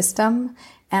smarter system.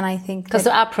 And I think because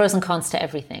there are pros and cons to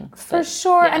everything. For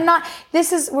sure. Yeah. And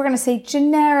we're going to say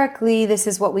generically, this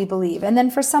is what we believe. And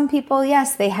then for some people,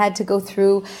 yes, they had to go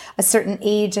through a certain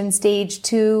age and stage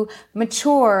to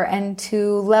mature and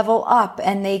to level up.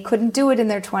 And they couldn't do it in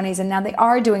their 20s. And now they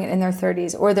are doing it in their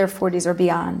 30s or their 40s or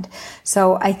beyond.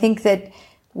 So I think that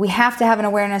we have to have an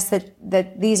awareness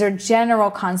that these are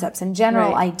general concepts and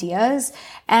general ideas.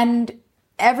 And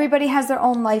everybody has their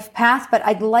own life path, but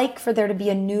I'd like for there to be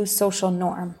a new social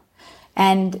norm.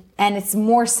 And it's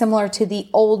more similar to the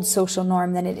old social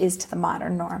norm than it is to the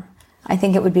modern norm. I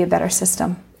think it would be a better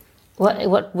system.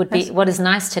 What is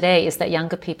nice today is that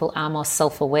younger people are more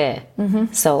self-aware.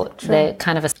 Mm-hmm. So they're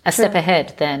kind of a step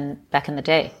ahead than back in the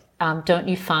day. Don't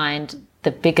you find the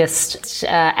biggest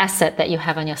asset that you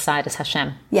have on your side is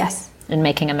Hashem? Yes. In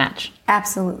making a match.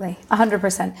 Absolutely.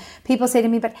 100%. People say to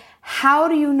me, but how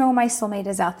do you know my soulmate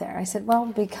is out there? I said, well,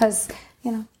 because,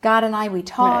 God and I, we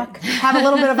talk, have a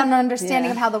little bit of an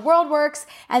understanding of how the world works.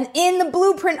 And in the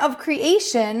blueprint of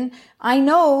creation, I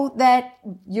know that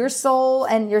your soul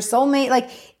and your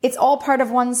soulmate, it's all part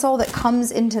of one soul that comes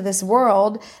into this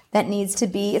world that needs to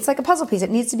be, it's like a puzzle piece.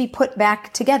 It needs to be put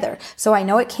back together. So I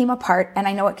know it came apart and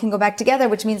I know it can go back together,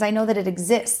 which means I know that it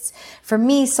exists. For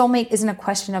me, soulmate isn't a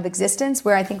question of existence,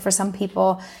 where I think for some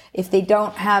people, if they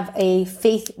don't have a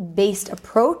faith-based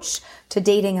approach to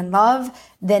dating and love,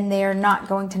 then they're not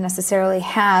going to necessarily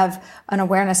have an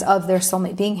awareness of their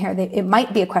soulmate being here. It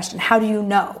might be a question, how do you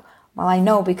know? Well, I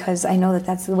know because I know that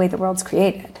that's the way the world's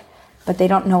created, but they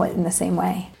don't know it in the same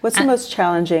way. What's the most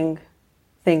challenging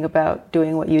thing about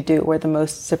doing what you do, or the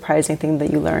most surprising thing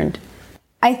that you learned?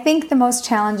 I think the most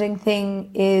challenging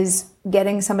thing is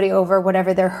getting somebody over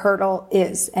whatever their hurdle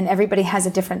is, and everybody has a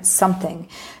different something.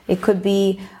 It could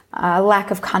be a lack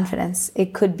of confidence.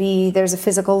 It could be there's a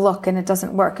physical look and it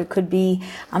doesn't work. It could be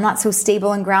I'm not so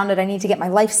stable and grounded. I need to get my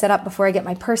life set up before I get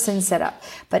my person set up.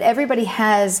 But everybody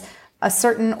has a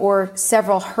certain or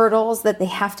several hurdles that they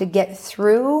have to get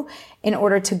through in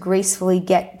order to gracefully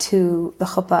get to the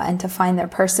chuppah and to find their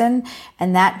person.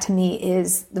 And that to me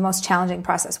is the most challenging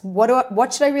process.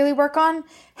 What should I really work on?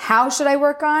 How should I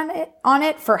work on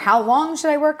it? For how long should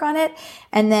I work on it?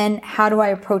 And then how do I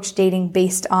approach dating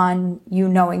based on you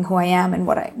knowing who I am and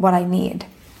what I need?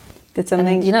 Did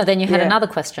something, then you had another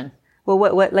question. Well,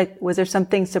 what was there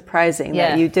something surprising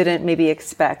that you didn't maybe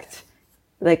expect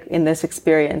like in this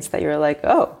experience that you're like,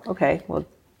 oh, okay, well,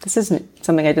 this isn't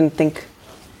something I didn't think,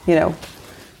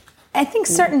 I think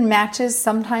certain matches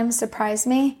sometimes surprise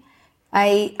me.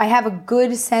 I have a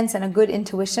good sense and a good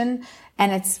intuition,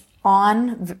 and it's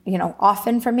on,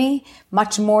 often for me,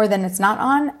 much more than it's not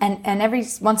on. And every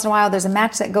once in a while there's a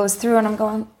match that goes through and I'm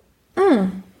going,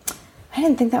 I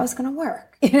didn't think that was going to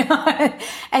work,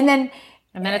 and then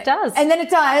it does. And then it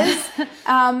does.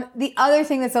 The other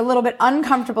thing that's a little bit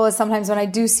uncomfortable is sometimes when I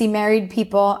do see married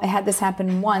people, I had this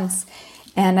happen once,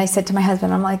 and I said to my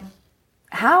husband, I'm like,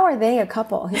 how are they a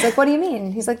couple? He's like, what do you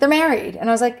mean? He's like, they're married. And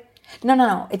I was like,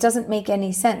 no, it doesn't make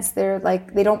any sense. They're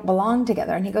like, they don't belong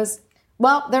together. And he goes,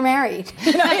 well, they're married.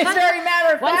 It's very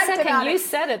matter of fact. 1 second, about you it.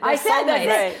 said it. I said that.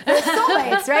 Right. They're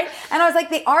soulmates, right? And I was like,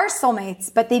 they are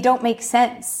soulmates, but they don't make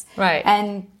sense. Right.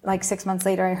 And like 6 months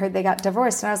later, I heard they got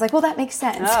divorced. And I was like, well, that makes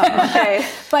sense. Oh, okay.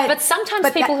 But sometimes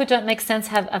people who don't make sense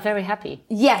are very happy.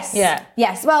 Yes. Yeah.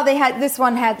 Yes. Well, this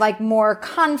one had like more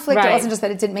conflict. Right. It wasn't just that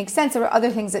it didn't make sense. There were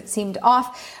other things that seemed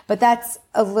off. But that's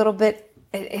a little bit,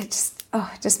 it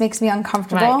just makes me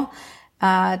uncomfortable. Right.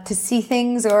 To see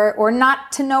things or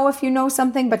not to know if you know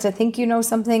something, but to think you know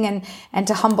something and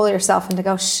to humble yourself and to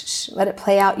go, shh, let it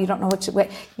play out. You don't know which way,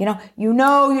 you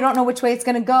don't know which way it's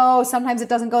going to go. Sometimes it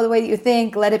doesn't go the way that you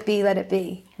think. Let it be, let it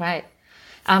be. Right.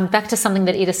 Back to something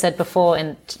that Ida said before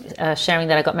in sharing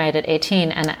that I got married at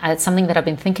 18. And it's something that I've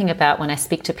been thinking about when I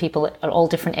speak to people at all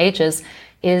different ages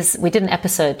is we did an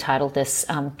episode titled this,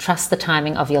 Trust the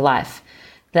Timing of Your Life.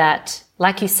 That,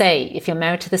 like you say, if you're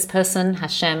married to this person,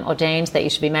 Hashem ordained that you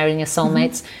should be marrying your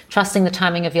soulmates, trusting the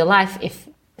timing of your life. If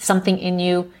something in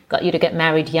you got you to get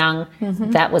married young,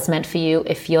 that was meant for you.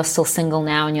 If you're still single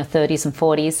now in your 30s and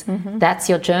 40s, that's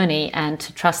your journey. And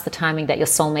to trust the timing that your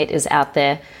soulmate is out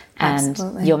there and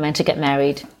you're meant to get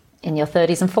married in your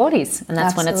 30s and 40s. And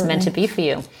that's when it's meant to be for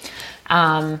you.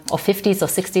 Or 50s or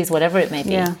 60s, whatever it may be.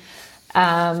 Yeah.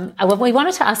 We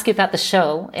wanted to ask you about the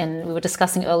show, and we were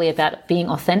discussing earlier about being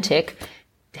authentic.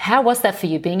 How was that for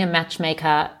you, being a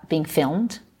matchmaker, being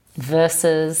filmed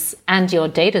and your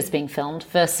daters being filmed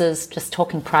versus just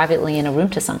talking privately in a room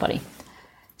to somebody?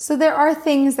 So there are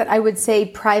things that I would say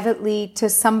privately to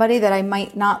somebody that I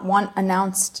might not want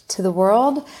announced to the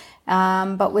world.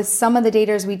 But with some of the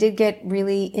daters, we did get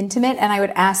really intimate, and I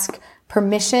would ask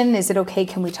permission. Is it okay?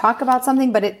 Can we talk about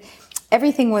something? But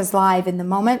everything was live in the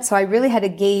moment. So I really had to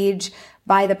gauge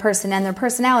by the person and their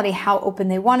personality how open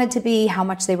they wanted to be, how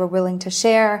much they were willing to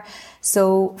share.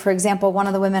 So, for example, one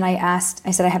of the women I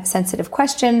said, I have a sensitive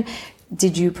question.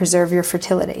 Did you preserve your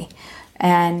fertility?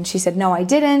 And she said, no, I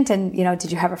didn't. And, did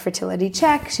you have a fertility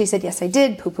check? She said, yes, I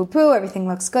did. Poo, poo, poo. Everything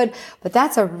looks good. But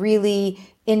that's a really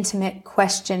intimate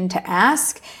question to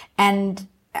ask. And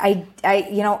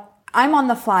I'm on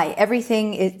the fly.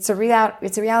 Everything, it's a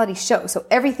reality show. So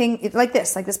everything, it's like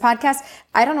this podcast,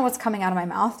 I don't know what's coming out of my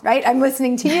mouth, right? I'm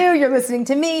listening to you, you're listening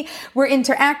to me, we're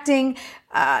interacting,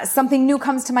 something new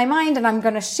comes to my mind and I'm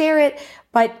going to share it.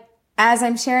 But as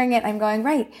I'm sharing it, I'm going,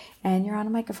 right. And you're on a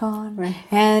microphone, right.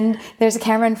 And there's a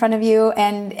camera in front of you.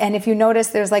 And if you notice,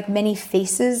 there's like many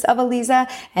faces of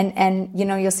Aleeza and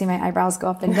you'll see my eyebrows go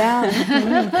up and down.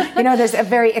 There's a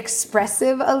very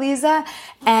expressive Aleeza,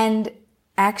 and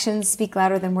actions speak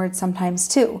louder than words sometimes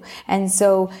too. And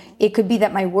so it could be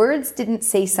that my words didn't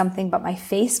say something, but my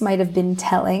face might have been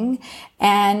telling.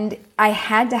 And I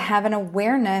had to have an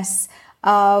awareness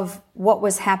of what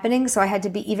was happening. So I had to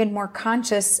be even more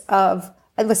conscious of,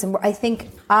 listen, I think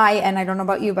and I don't know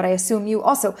about you, but I assume you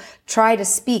also try to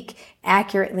speak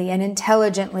accurately and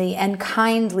intelligently and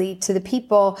kindly to the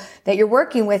people that you're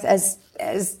working with as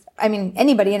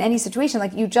anybody in any situation,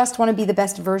 like you just want to be the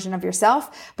best version of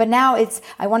yourself. But now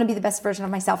I want to be the best version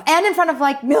of myself and in front of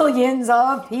like millions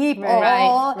of people.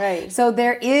 Right. So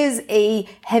there is a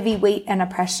heavy weight and a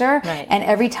pressure. Right. And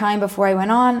every time before I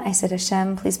went on, I said,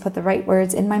 Hashem, please put the right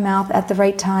words in my mouth at the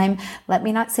right time. Let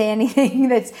me not say anything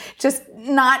that's just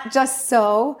not just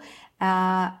so.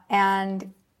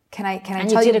 And can I tell you?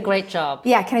 And you did a great job.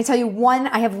 Yeah. Can I tell you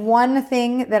I have one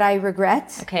thing that I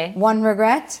regret. Okay. One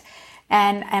regret.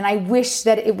 And I wish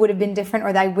that it would have been different,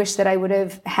 or that I wish that I would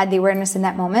have had the awareness in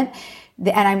that moment.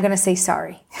 And I'm going to say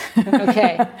sorry.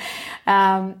 Okay.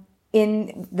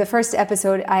 In the first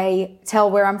episode, I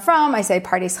tell where I'm from. I say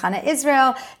Pardes Chana,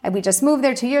 Israel. And we just moved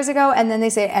there 2 years ago. And then they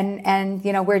say, and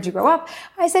where'd you grow up?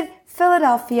 I said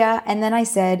Philadelphia. And then I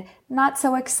said, not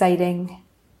so exciting.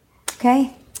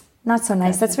 Okay? Not so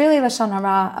nice. That's really Lashon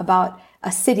Hara about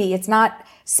a city. It's not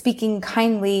speaking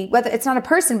kindly, whether it's not a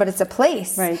person, but it's a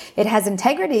place. Right. It has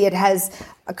integrity. It has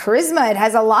a charisma. It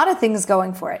has a lot of things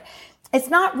going for it. It's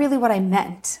not really what I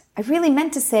meant. I really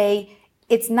meant to say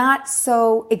it's not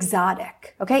so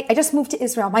exotic. Okay. I just moved to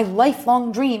Israel, my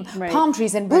lifelong dream, palm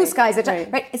trees and blue skies.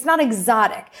 Right. It's not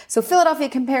exotic. So Philadelphia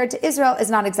compared to Israel is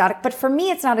not exotic. But for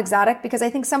me, it's not exotic because I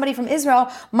think somebody from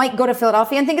Israel might go to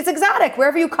Philadelphia and think it's exotic.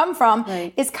 Wherever you come from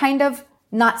is kind of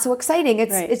not so exciting.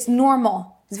 It's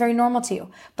normal. It's very normal to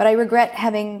you. But I regret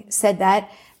having said that.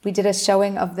 We did a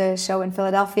showing of the show in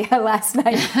Philadelphia last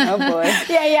night. Oh boy.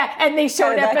 Yeah. And they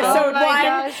showed episode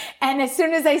 1. And as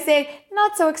soon as I say,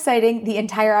 not so exciting, the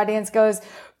entire audience goes,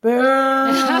 boo. And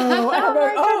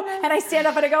I stand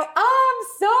up and I go, oh, I'm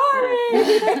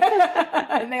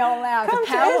sorry. And they all laugh. Come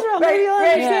to Israel, maybe you'll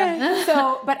understand.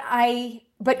 So,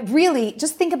 but really,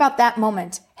 just think about that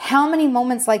moment. How many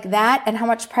moments like that and how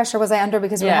much pressure was I under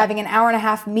because we're having an hour and a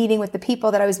half meeting with the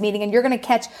people that I was meeting, and you're going to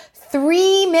catch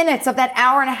 3 minutes of that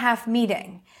hour and a half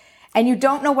meeting. And you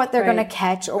don't know what they're going to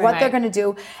catch or what they're going to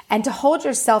do. And to hold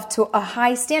yourself to a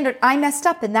high standard, I messed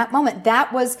up in that moment.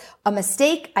 That was a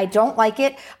mistake. I don't like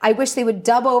it. I wish they would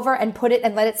dub over and put it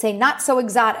and let it say not so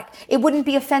exotic. It wouldn't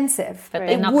be offensive. But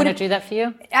they're not going to do that for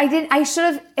you? I should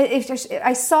have, if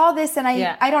I saw this and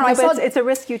I don't know. But it's a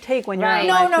risk you take when you're on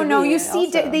live TV. No. You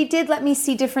see, they did let me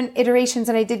see different iterations,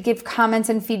 and I did give comments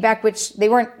and feedback, which they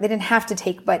didn't have to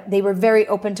take, but they were very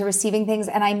open to receiving things.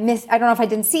 And I don't know if I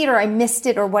didn't see it or I missed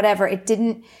it or whatever. It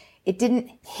didn't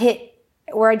hit,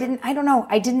 or I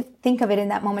didn't think of it in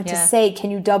that moment to say,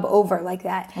 can you dub over like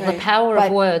that? Well, the power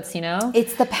of words,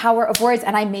 It's the power of words,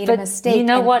 and I made a mistake. You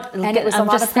know what? And it was I'm a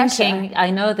lot just of pressure. thinking, I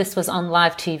know this was on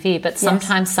live TV, but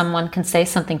sometimes someone can say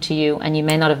something to you and you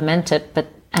may not have meant it,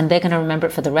 and they're going to remember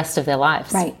it for the rest of their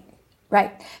lives.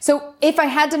 Right. So if I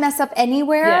had to mess up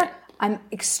anywhere, I'm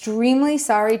extremely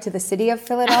sorry to the city of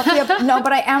Philadelphia.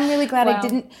 But I am really glad I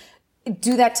didn't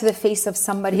do that to the face of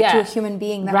somebody, to a human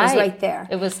being that was right there.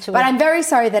 It was but I'm very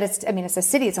sorry that it's a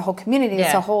city, it's a whole community,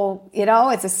 it's a whole,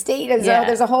 it's a state,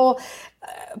 there's a whole,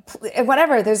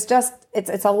 whatever, there's just,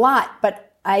 it's a lot.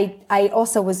 But I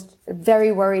also was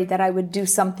very worried that I would do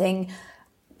something,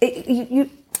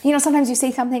 sometimes you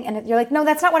say something and you're like, no,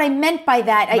 that's not what I meant by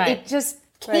that. It just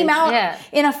came out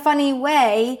in a funny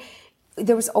way.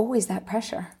 There was always that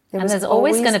pressure. There's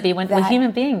always going to be when we're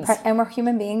human beings. And we're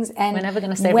human beings. And we're never going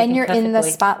to say when you're perfectly. in the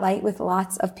spotlight with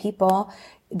lots of people,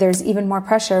 there's even more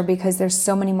pressure because there's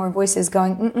so many more voices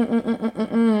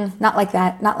going, not like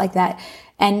that, not like that.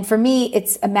 And for me,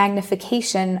 it's a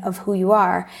magnification of who you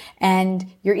are. And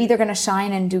you're either going to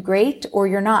shine and do great or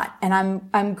you're not. And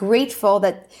I'm grateful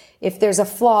that if there's a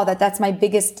flaw, that's my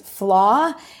biggest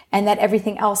flaw, and that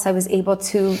everything else I was able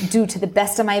to do to the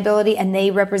best of my ability, and they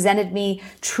represented me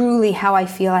truly how I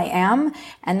feel I am.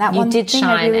 And that you did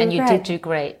shine and you did do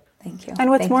great. Thank you. And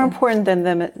what's more important than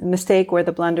the mistake or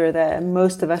the blunder that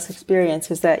most of us experience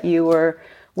is that you were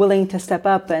willing to step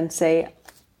up and say,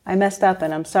 I messed up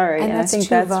and I'm sorry. And I think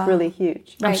that's really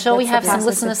huge. I'm sure we have some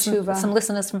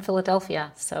listeners from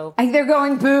Philadelphia. So they're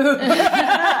going, boo.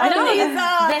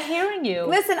 They're hearing you.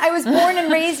 Listen, I was born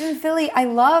and raised in Philly. I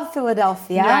love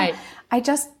Philadelphia. Right. I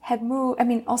just had moved.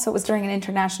 Also it was during an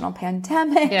international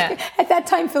pandemic. Yeah. At that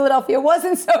time, Philadelphia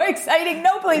wasn't so exciting.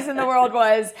 No place in the world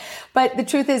was. But the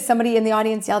truth is, somebody in the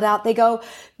audience yelled out, they go,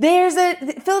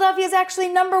 Philadelphia is actually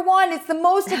number 1. It's the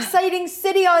most exciting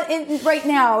city right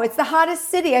now. It's the hottest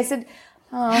city. I said,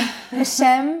 oh,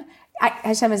 Hashem.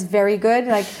 Hashem is very good.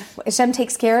 Hashem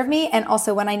takes care of me. And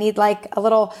also when I need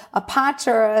a patch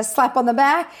or a slap on the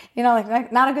back,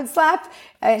 not a good slap,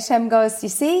 Hashem goes, you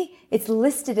see, it's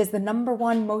listed as the number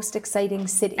 1 most exciting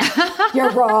city. You're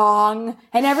wrong.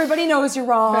 And everybody knows you're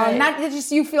wrong. Right. Not that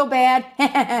just you feel bad.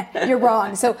 You're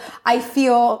wrong. So I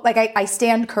feel like I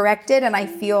stand corrected, and I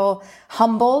feel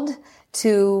humbled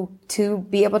to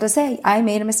be able to say I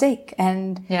made a mistake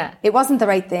and it wasn't the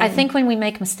right thing. I think when we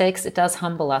make mistakes, it does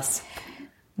humble us.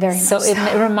 Very much so.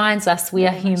 It reminds us we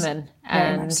are human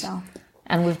and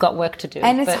we've got work to do.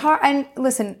 And it's hard. And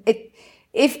listen,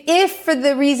 if for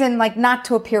the reason not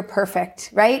to appear perfect,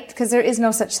 right? Because there is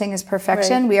no such thing as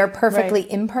perfection. Right. We are perfectly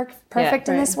imperfect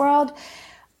in this world.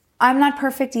 I'm not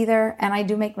perfect either, and I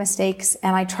do make mistakes,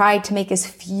 and I try to make as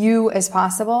few as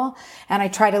possible, and I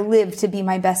try to live to be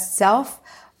my best self,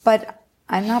 but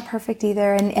I'm not perfect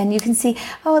either. And you can see,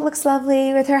 oh, it looks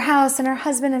lovely with her house and her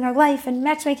husband and her life and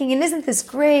matchmaking, and isn't this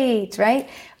great, right?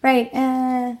 Right,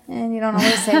 and you don't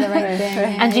always say the right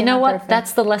thing. And you know what? Perfect.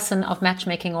 That's the lesson of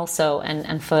matchmaking also,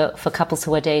 and for couples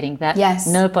who are dating, that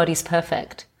nobody's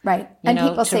perfect. Right. And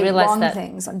people say wrong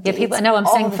things on dates. I'm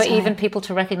saying for even people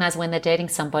to recognize when they're dating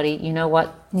somebody, you know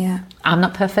what? Yeah. I'm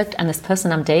not perfect and this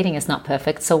person I'm dating is not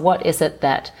perfect. So what is it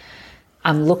that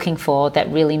I'm looking for that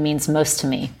really means most to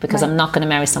me? Because I'm not going to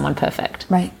marry someone perfect.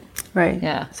 Right. Right.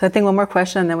 Yeah. So I think one more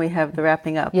question and then we have the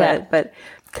wrapping up. Yeah. But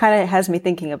kind of has me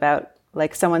thinking about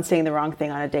like someone saying the wrong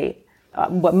thing on a date.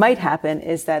 What might happen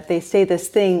is that they say this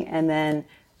thing and then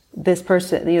this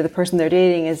person, the person they're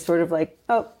dating is sort of like,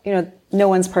 oh, no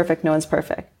one's perfect. No one's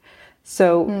perfect.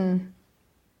 So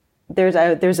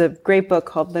there's a great book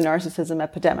called The Narcissism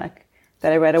Epidemic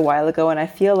that I read a while ago. And I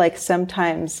feel like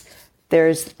sometimes there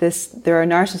are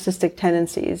narcissistic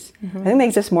tendencies. I think they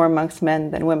exist more amongst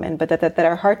men than women, but that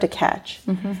are hard to catch.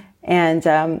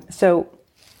 And so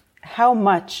how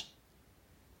much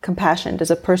compassion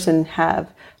does a person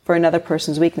have for another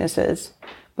person's weaknesses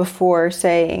before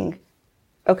saying,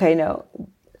 okay, no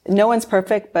one's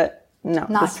perfect, but no.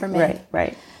 Not for me.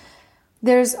 Right.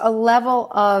 There's a level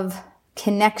of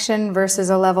connection versus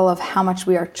a level of how much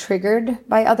we are triggered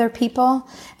by other people.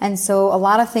 And so a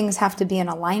lot of things have to be in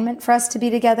alignment for us to be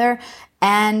together.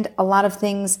 And a lot of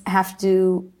things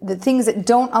the things that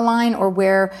don't align or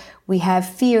where we have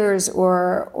fears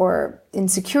or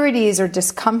insecurities or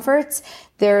discomforts,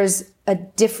 there's a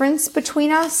difference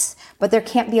between us, but there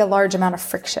can't be a large amount of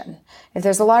friction. If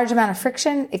there's a large amount of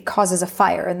friction, it causes a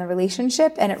fire in the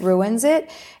relationship and it ruins it.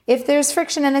 If there's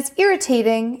friction and it's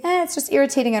irritating, it's just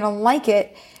irritating, I don't like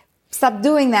it, stop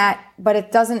doing that, but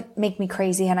it doesn't make me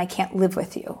crazy and I can't live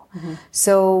with you.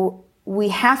 So we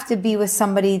have to be with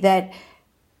somebody that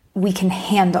we can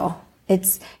handle.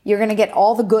 You're going to get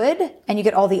all the good and you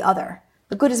get all the other.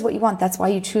 The good is what you want. That's why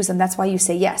you choose them. That's why you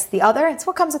say yes. The other, it's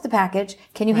what comes with the package.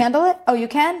 Can you handle it? Oh, you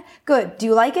can? Good. Do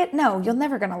you like it? No, you're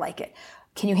never going to like it.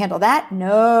 Can you handle that?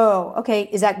 No. Okay.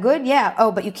 Is that good? Yeah.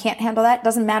 Oh, but you can't handle that?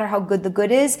 Doesn't matter how good the good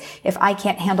is if I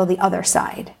can't handle the other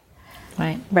side.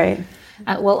 Right.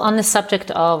 Well, on the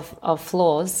subject of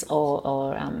flaws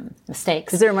or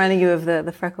mistakes. Is it reminding you of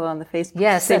the freckle on the face?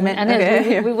 Yes, segment? and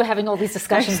okay. we were having all these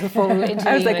discussions before we were interviewing.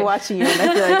 I was like watching you, and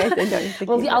I feel like I know.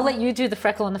 Well, I'll let you do the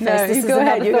freckle on the face. No, this you go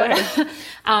ahead.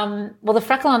 Well, the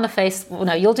freckle on the face. Well,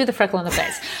 no, you'll do the freckle on the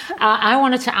face. I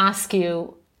wanted to ask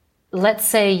you. Let's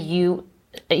say you're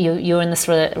in this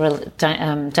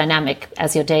dynamic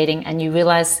as you're dating, and you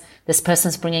realize this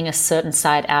person's bringing a certain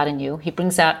side out in you. He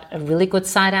brings out a really good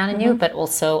side out in you, but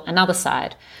also another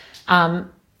side.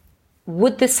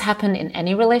 Would this happen in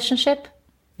any relationship?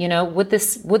 Would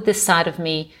this side of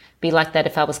me be like that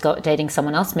if I was dating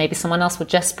someone else? Maybe someone else would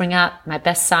just bring out my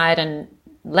best side and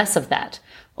less of that.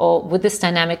 Or would this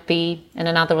dynamic be in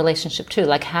another relationship too?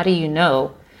 Like, how do you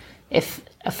know if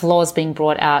a flaw is being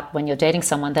brought out when you're dating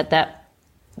someone that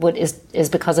is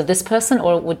because of this person,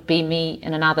 or it would be me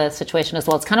in another situation as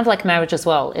well? It's kind of like marriage as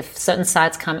well. If certain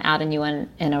sides come out in you in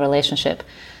a relationship,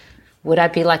 would I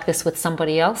be like this with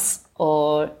somebody else,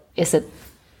 or is it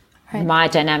my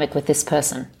dynamic with this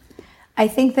person? I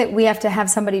think that we have to have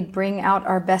somebody bring out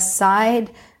our best side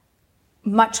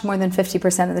much more than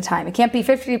 50% of the time. It can't be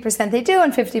 50% they do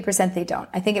and 50% they don't.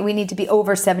 I think we need to be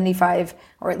over 75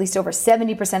 or at least over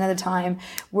 70% of the time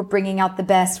we're bringing out the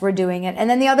best, we're doing it. And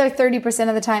then the other 30%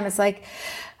 of the time it's like,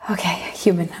 okay, I'm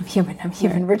human.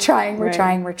 Right. We're trying.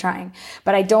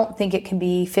 But I don't think it can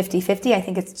be 50-50. I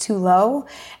think it's too low.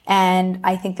 And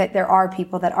I think that there are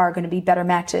people that are going to be better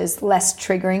matches, less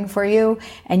triggering for you.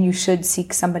 And you should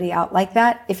seek somebody out like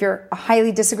that. If you're a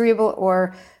highly disagreeable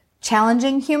or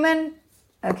challenging human,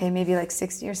 okay, maybe like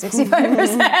 60 or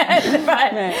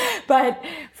 65%. But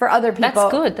for other people...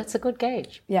 That's good. That's a good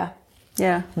gauge. Yeah.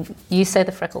 You say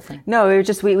the freckle thing. No, we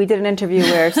did an interview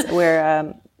where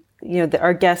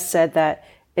our guest said that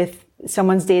if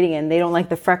someone's dating and they don't like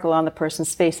the freckle on the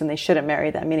person's face, then they shouldn't marry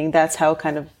them, meaning that's how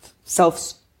kind of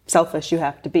selfish you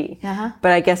have to be.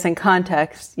 But I guess in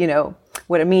context,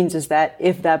 what it means is that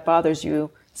if that bothers you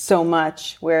so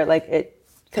much where like it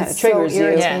kind of triggers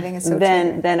you,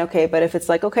 then okay. But if it's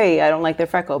like, okay, I don't like their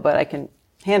freckle, but I can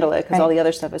handle it because all the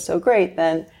other stuff is so great,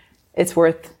 then it's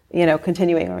worth,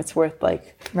 continuing, or it's worth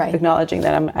like acknowledging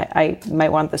that I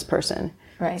might want this person.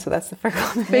 Right. So that's the freckle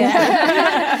on the face.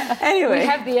 Yeah. Anyway. We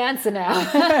have the answer now.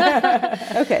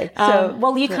 Okay. So,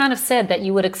 well, you kind of said that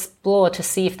you would explore to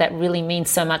see if that really means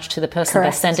so much to the person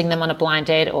by sending them on a blind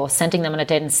date or sending them on a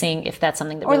date and seeing if that's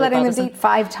something that really bothers them. Or letting them date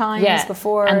 5 times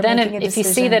before and then making a if you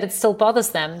see that it still bothers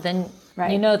them, then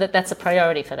you know that that's a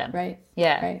priority for them. Right.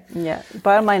 Yeah. Right. Yeah.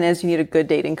 Bottom line is you need a good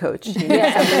dating coach. You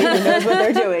need somebody who knows what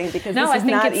they're doing because this is not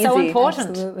easy. No, I think it's so important.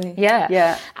 Absolutely.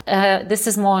 Yeah. This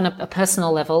is more on a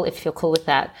personal level, if you're cool with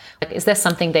that. Is there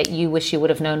something that you wish you would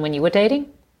have known when you were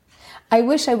dating? I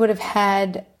wish I would have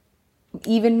had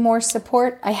even more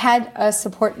support. I had a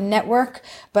support network,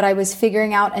 but I was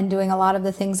figuring out and doing a lot of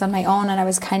the things on my own, and I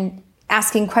was kind of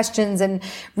asking questions and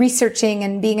researching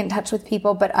and being in touch with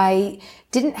people, but I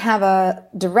didn't have a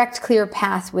direct, clear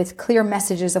path with clear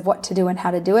messages of what to do and how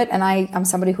to do it. And I'm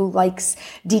somebody who likes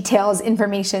details,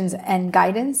 information, and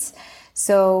guidance.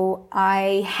 So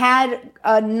I had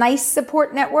a nice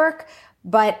support network,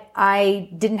 but I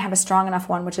didn't have a strong enough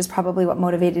one, which is probably what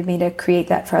motivated me to create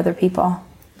that for other people.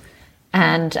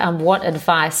 And what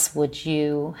advice would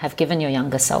you have given your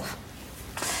younger self?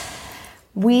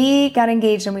 We got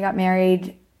engaged and we got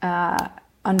married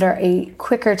under a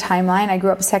quicker timeline. I grew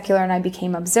up secular and I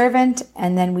became observant,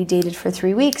 and then we dated for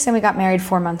 3 weeks and we got married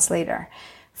 4 months later.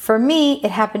 For me,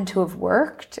 it happened to have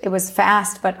worked. It was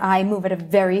fast, but I move at a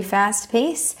very fast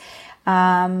pace.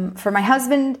 For my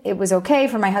husband, it was okay.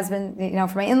 For my husband,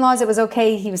 for my in-laws, it was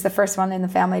okay. He was the first one in the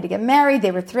family to get married.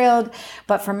 They were thrilled.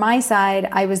 But from my side,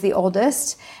 I was the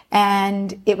oldest,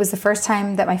 and it was the first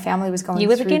time that my family was going through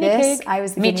this. You were the guinea pig? I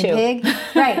was the Me guinea too. pig.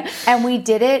 Right. And we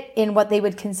did it in what they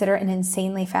would consider an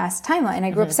insanely fast timeline.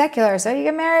 I grew up secular, so you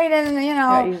get married in,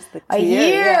 a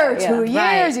year, 2 years,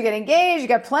 Right. you get engaged, you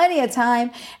got plenty of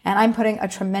time. And I'm putting a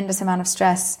tremendous amount of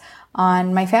stress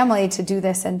on my family to do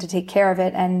this and to take care of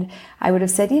it. And I would have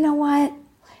said, you know what?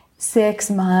 6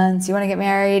 months. You want to get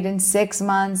married in 6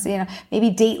 months, maybe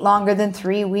date longer than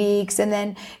 3 weeks and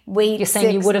then wait. You're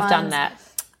saying you would have done that.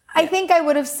 I think I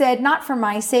would have said, not for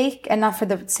my sake and not for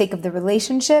the sake of the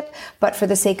relationship, but for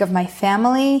the sake of my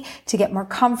family, to get more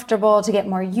comfortable, to get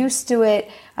more used to it.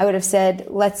 I would have said,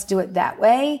 let's do it that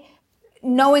way.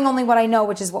 Knowing only what I know,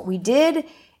 which is what we did.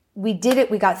 We did it,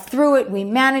 we got through it, we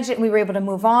managed it, and we were able to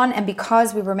move on. And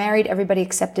because we were married, everybody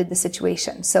accepted the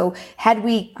situation. So had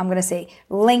we, I'm going to say,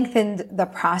 lengthened the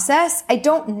process, I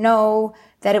don't know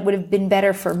that it would have been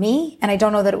better for me, and I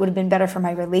don't know that it would have been better for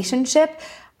my relationship.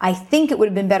 I think it would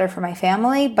have been better for my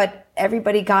family, but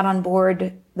everybody got on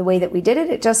board the way that we did it.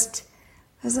 It just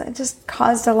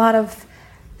caused a lot of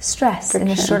stress in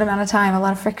a short amount of time, a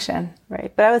lot of friction.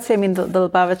 Right. But I would say, the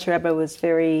Lubavitcher Rebbe was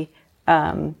very,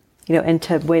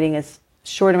 into waiting as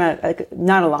short amount,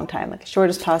 not a long time, like as short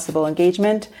as possible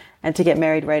engagement, and to get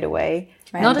married right away.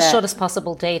 Right. Not as short as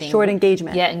possible dating. Short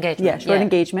engagement. Yeah, engagement. Yeah, short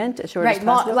engagement. As short as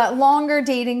possible. Longer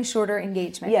dating, shorter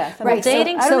engagement. Yeah. Right.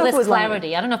 Dating, so there's clarity.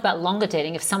 Longer. I don't know about longer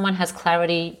dating. If someone has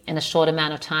clarity in a short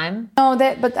amount of time. No,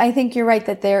 but I think you're right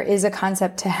that there is a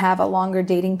concept to have a longer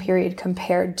dating period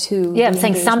compared to I'm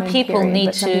saying some people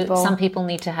period, some people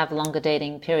need to have longer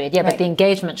dating period. Yeah, right. But the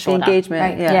engagement shorter. The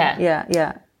engagement, right.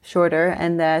 Yeah. Shorter,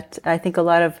 and that I think a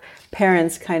lot of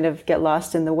parents kind of get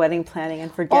lost in the wedding planning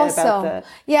and forget about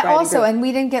the and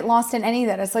we didn't get lost in any of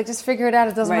that. It's like, just figure it out.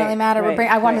 It doesn't really matter.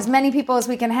 I want as many people as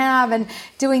we can have, and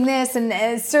doing this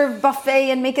and serve buffet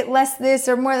and make it less this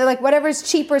or more, like whatever's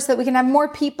cheaper so that we can have more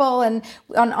people. And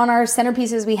on our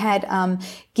centerpieces, we had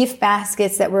gift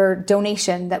baskets that were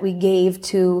donation that we gave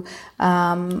to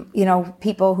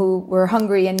people who were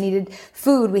hungry and needed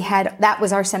food. That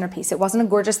was our centerpiece. It wasn't a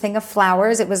gorgeous thing of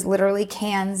flowers. It was literally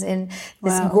cans in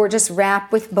this gorgeous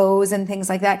wrap with bows and things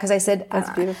like that. Because I said, that's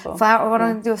beautiful. Flower. What am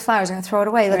I going to do with flowers? I'm going to throw it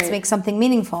away. Let's make something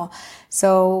meaningful.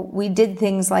 So we did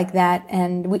things like that,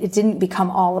 and it didn't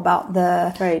become all about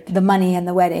the money and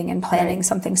the wedding and planning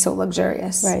something so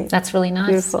luxurious. Right. That's really nice.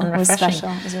 Beautiful. And refreshing. It was special.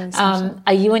 It was really special.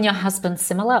 Are you and your husband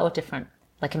similar or different,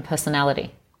 like in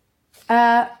personality?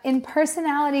 In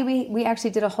personality, we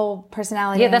actually did a whole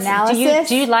personality analysis.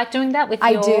 Do you like doing that with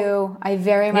I do. I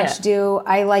very much do.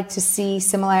 I like to see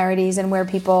similarities and where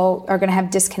people are going to have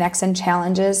disconnects and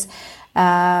challenges.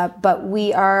 But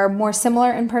we are more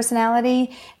similar in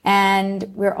personality, and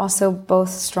we're also both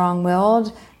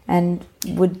strong-willed, and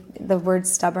the word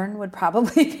stubborn would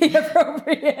probably be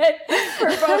appropriate for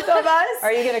both of us.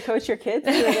 Are you going to coach your kids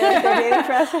through their dating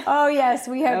process? Oh, yes.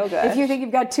 We have. If you think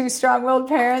you've got two strong-willed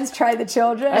parents, try the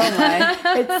children. Oh,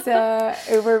 my.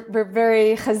 We're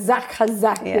very chazak,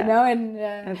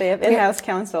 and they have in-house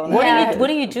counsel. What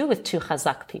do you do with two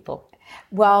chazak people?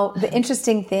 Well, the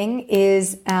interesting thing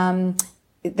is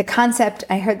the concept,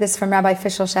 I heard this from Rabbi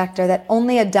Fischel Schachter, that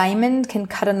only a diamond can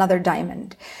cut another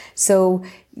diamond. So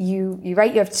you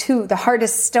have the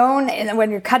hardest stone, and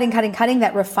when you're cutting,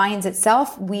 that refines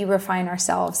itself. We refine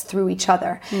ourselves through each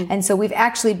other. And so we've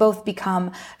actually both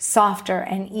become softer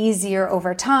and easier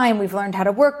over time. We've learned how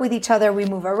to work with each other. We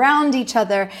move around each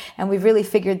other, and we've really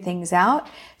figured things out.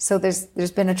 So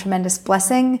there's been a tremendous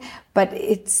blessing, but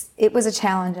it was a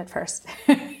challenge at first.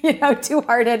 Two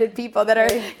hard-headed people that are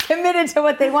committed to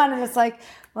what they want, and it's like,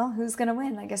 well, who's going to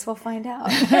win? I guess we'll find out.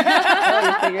 Well,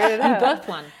 you figured it out. You both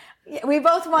won. We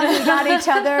both won. We got each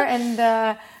other,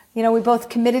 and we both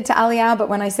committed to Aliyah. But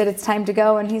when I said it's time to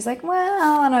go, and he's like,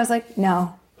 well, and I was like,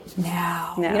 no.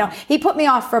 He put me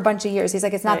off for a bunch of years. He's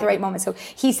like, it's not the right moment. So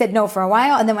he said no for a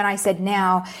while, and then when I said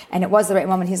now, and it was the right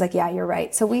moment, he's like, yeah, you're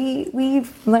right. So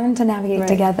we've learned to navigate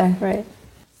together. Right.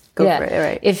 Go for it.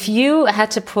 Right. If you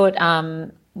had to put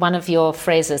one of your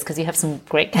phrases, because you have some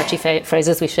great catchy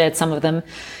phrases. We shared some of them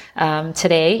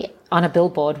today on a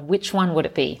billboard. Which one would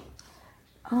it be?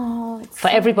 Oh, for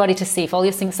everybody to see, for all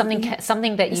your things, something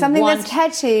that you want, that's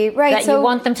catchy, right? That you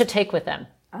want them to take with them.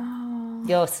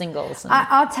 Your singles.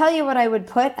 I'll tell you what I would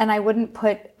put, and I wouldn't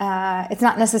put, it's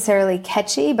not necessarily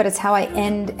catchy, but it's how I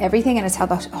end everything, and it's how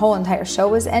the whole entire show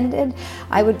was ended.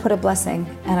 I would put a blessing,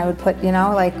 and I would put,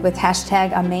 like with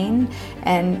hashtag Amen,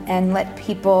 and let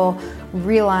people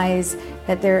realize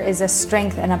that there is a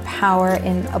strength and a power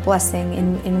in a blessing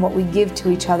in what we give to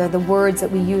each other, the words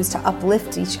that we use to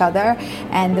uplift each other,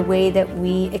 and the way that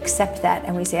we accept that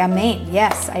and we say, Amen,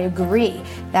 yes, I agree.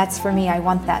 That's for me, I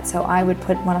want that. So I would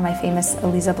put one of my famous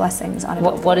Aleeza blessings on it.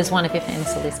 What is one of your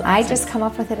famous Aleeza blessings? I just come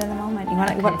up with it in the moment. You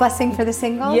want what blessing for the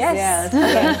singles? Yes.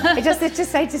 Okay. It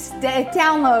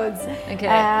downloads. Okay.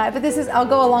 But I'll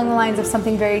go along the lines of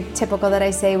something very typical that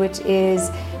I say, which is,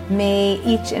 may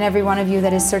each and every one of you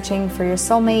that is searching for your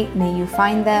soulmate, may you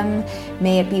find them,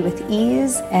 may it be with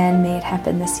ease, and may it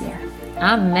happen this year.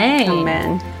 Amen.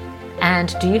 Amen.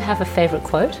 And do you have a favorite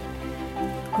quote?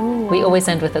 Ooh. We always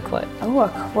end with a quote. Oh, a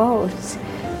quote.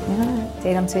 Yeah.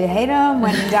 Date them till you hate them.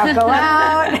 When in doubt, go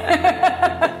out.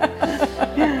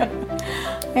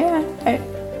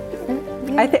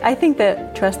 I think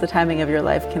that trust the timing of your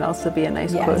life can also be a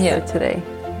nice quote for today.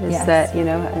 Is that,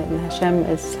 Hashem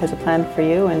has a plan for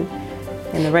you, and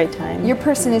in the right time. Your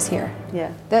person is here.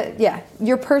 Yeah.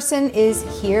 Your person is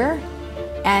here,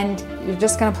 and you're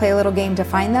just going to play a little game to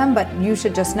find them, but you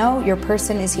should just know your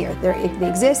person is here. They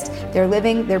exist, they're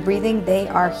living, they're breathing, they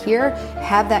are here.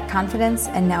 Have that confidence,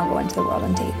 and now go into the world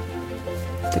and date.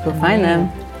 To go find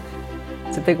them.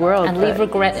 It's a big world. And leave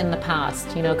regret in the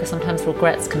past, because sometimes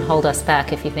regrets can hold us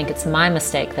back if you think it's my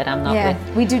mistake that I'm not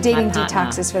with we do dating my partner.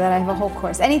 detoxes for that. I have a whole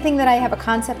course. Anything that I have a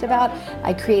concept about,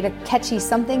 I create a catchy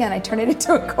something and I turn it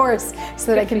into a course so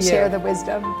that I can share the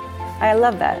wisdom. I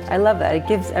love that. It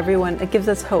gives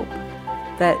us hope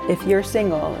that if you're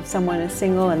single, if someone is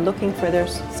single and looking for their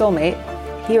soulmate,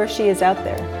 he or she is out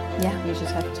there. Yeah. You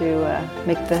just have to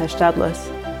make the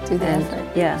hashtadlos. Do the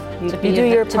effort. Yeah. You do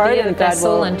your part, and God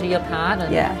will. And do your part.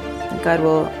 And God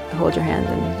will hold your hand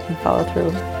and follow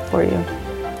through for you.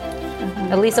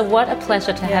 Aleeza, what a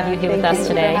pleasure to have you here with us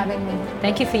today. Thank you for having me.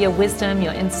 Thank you for your wisdom,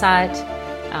 your insight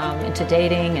into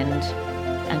dating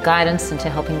and guidance into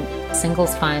helping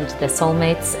singles find their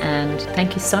soulmates. And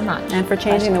thank you so much. And for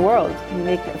changing the world. You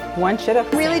make one shit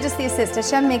up. Really just the assist.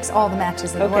 Hashem makes all the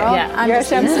matches in the world. Yeah. You're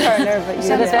Hashem's partner, but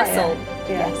you're the vessel.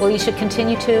 Yes. Well, you should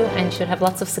continue to, and you should have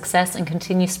lots of success and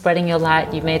continue spreading your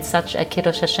light. You made such a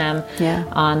Kiddush Hashem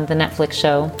on the Netflix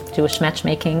show, Jewish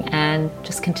Matchmaking, and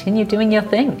just continue doing your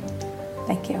thing.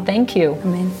 Thank you. Thank you.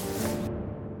 Amen.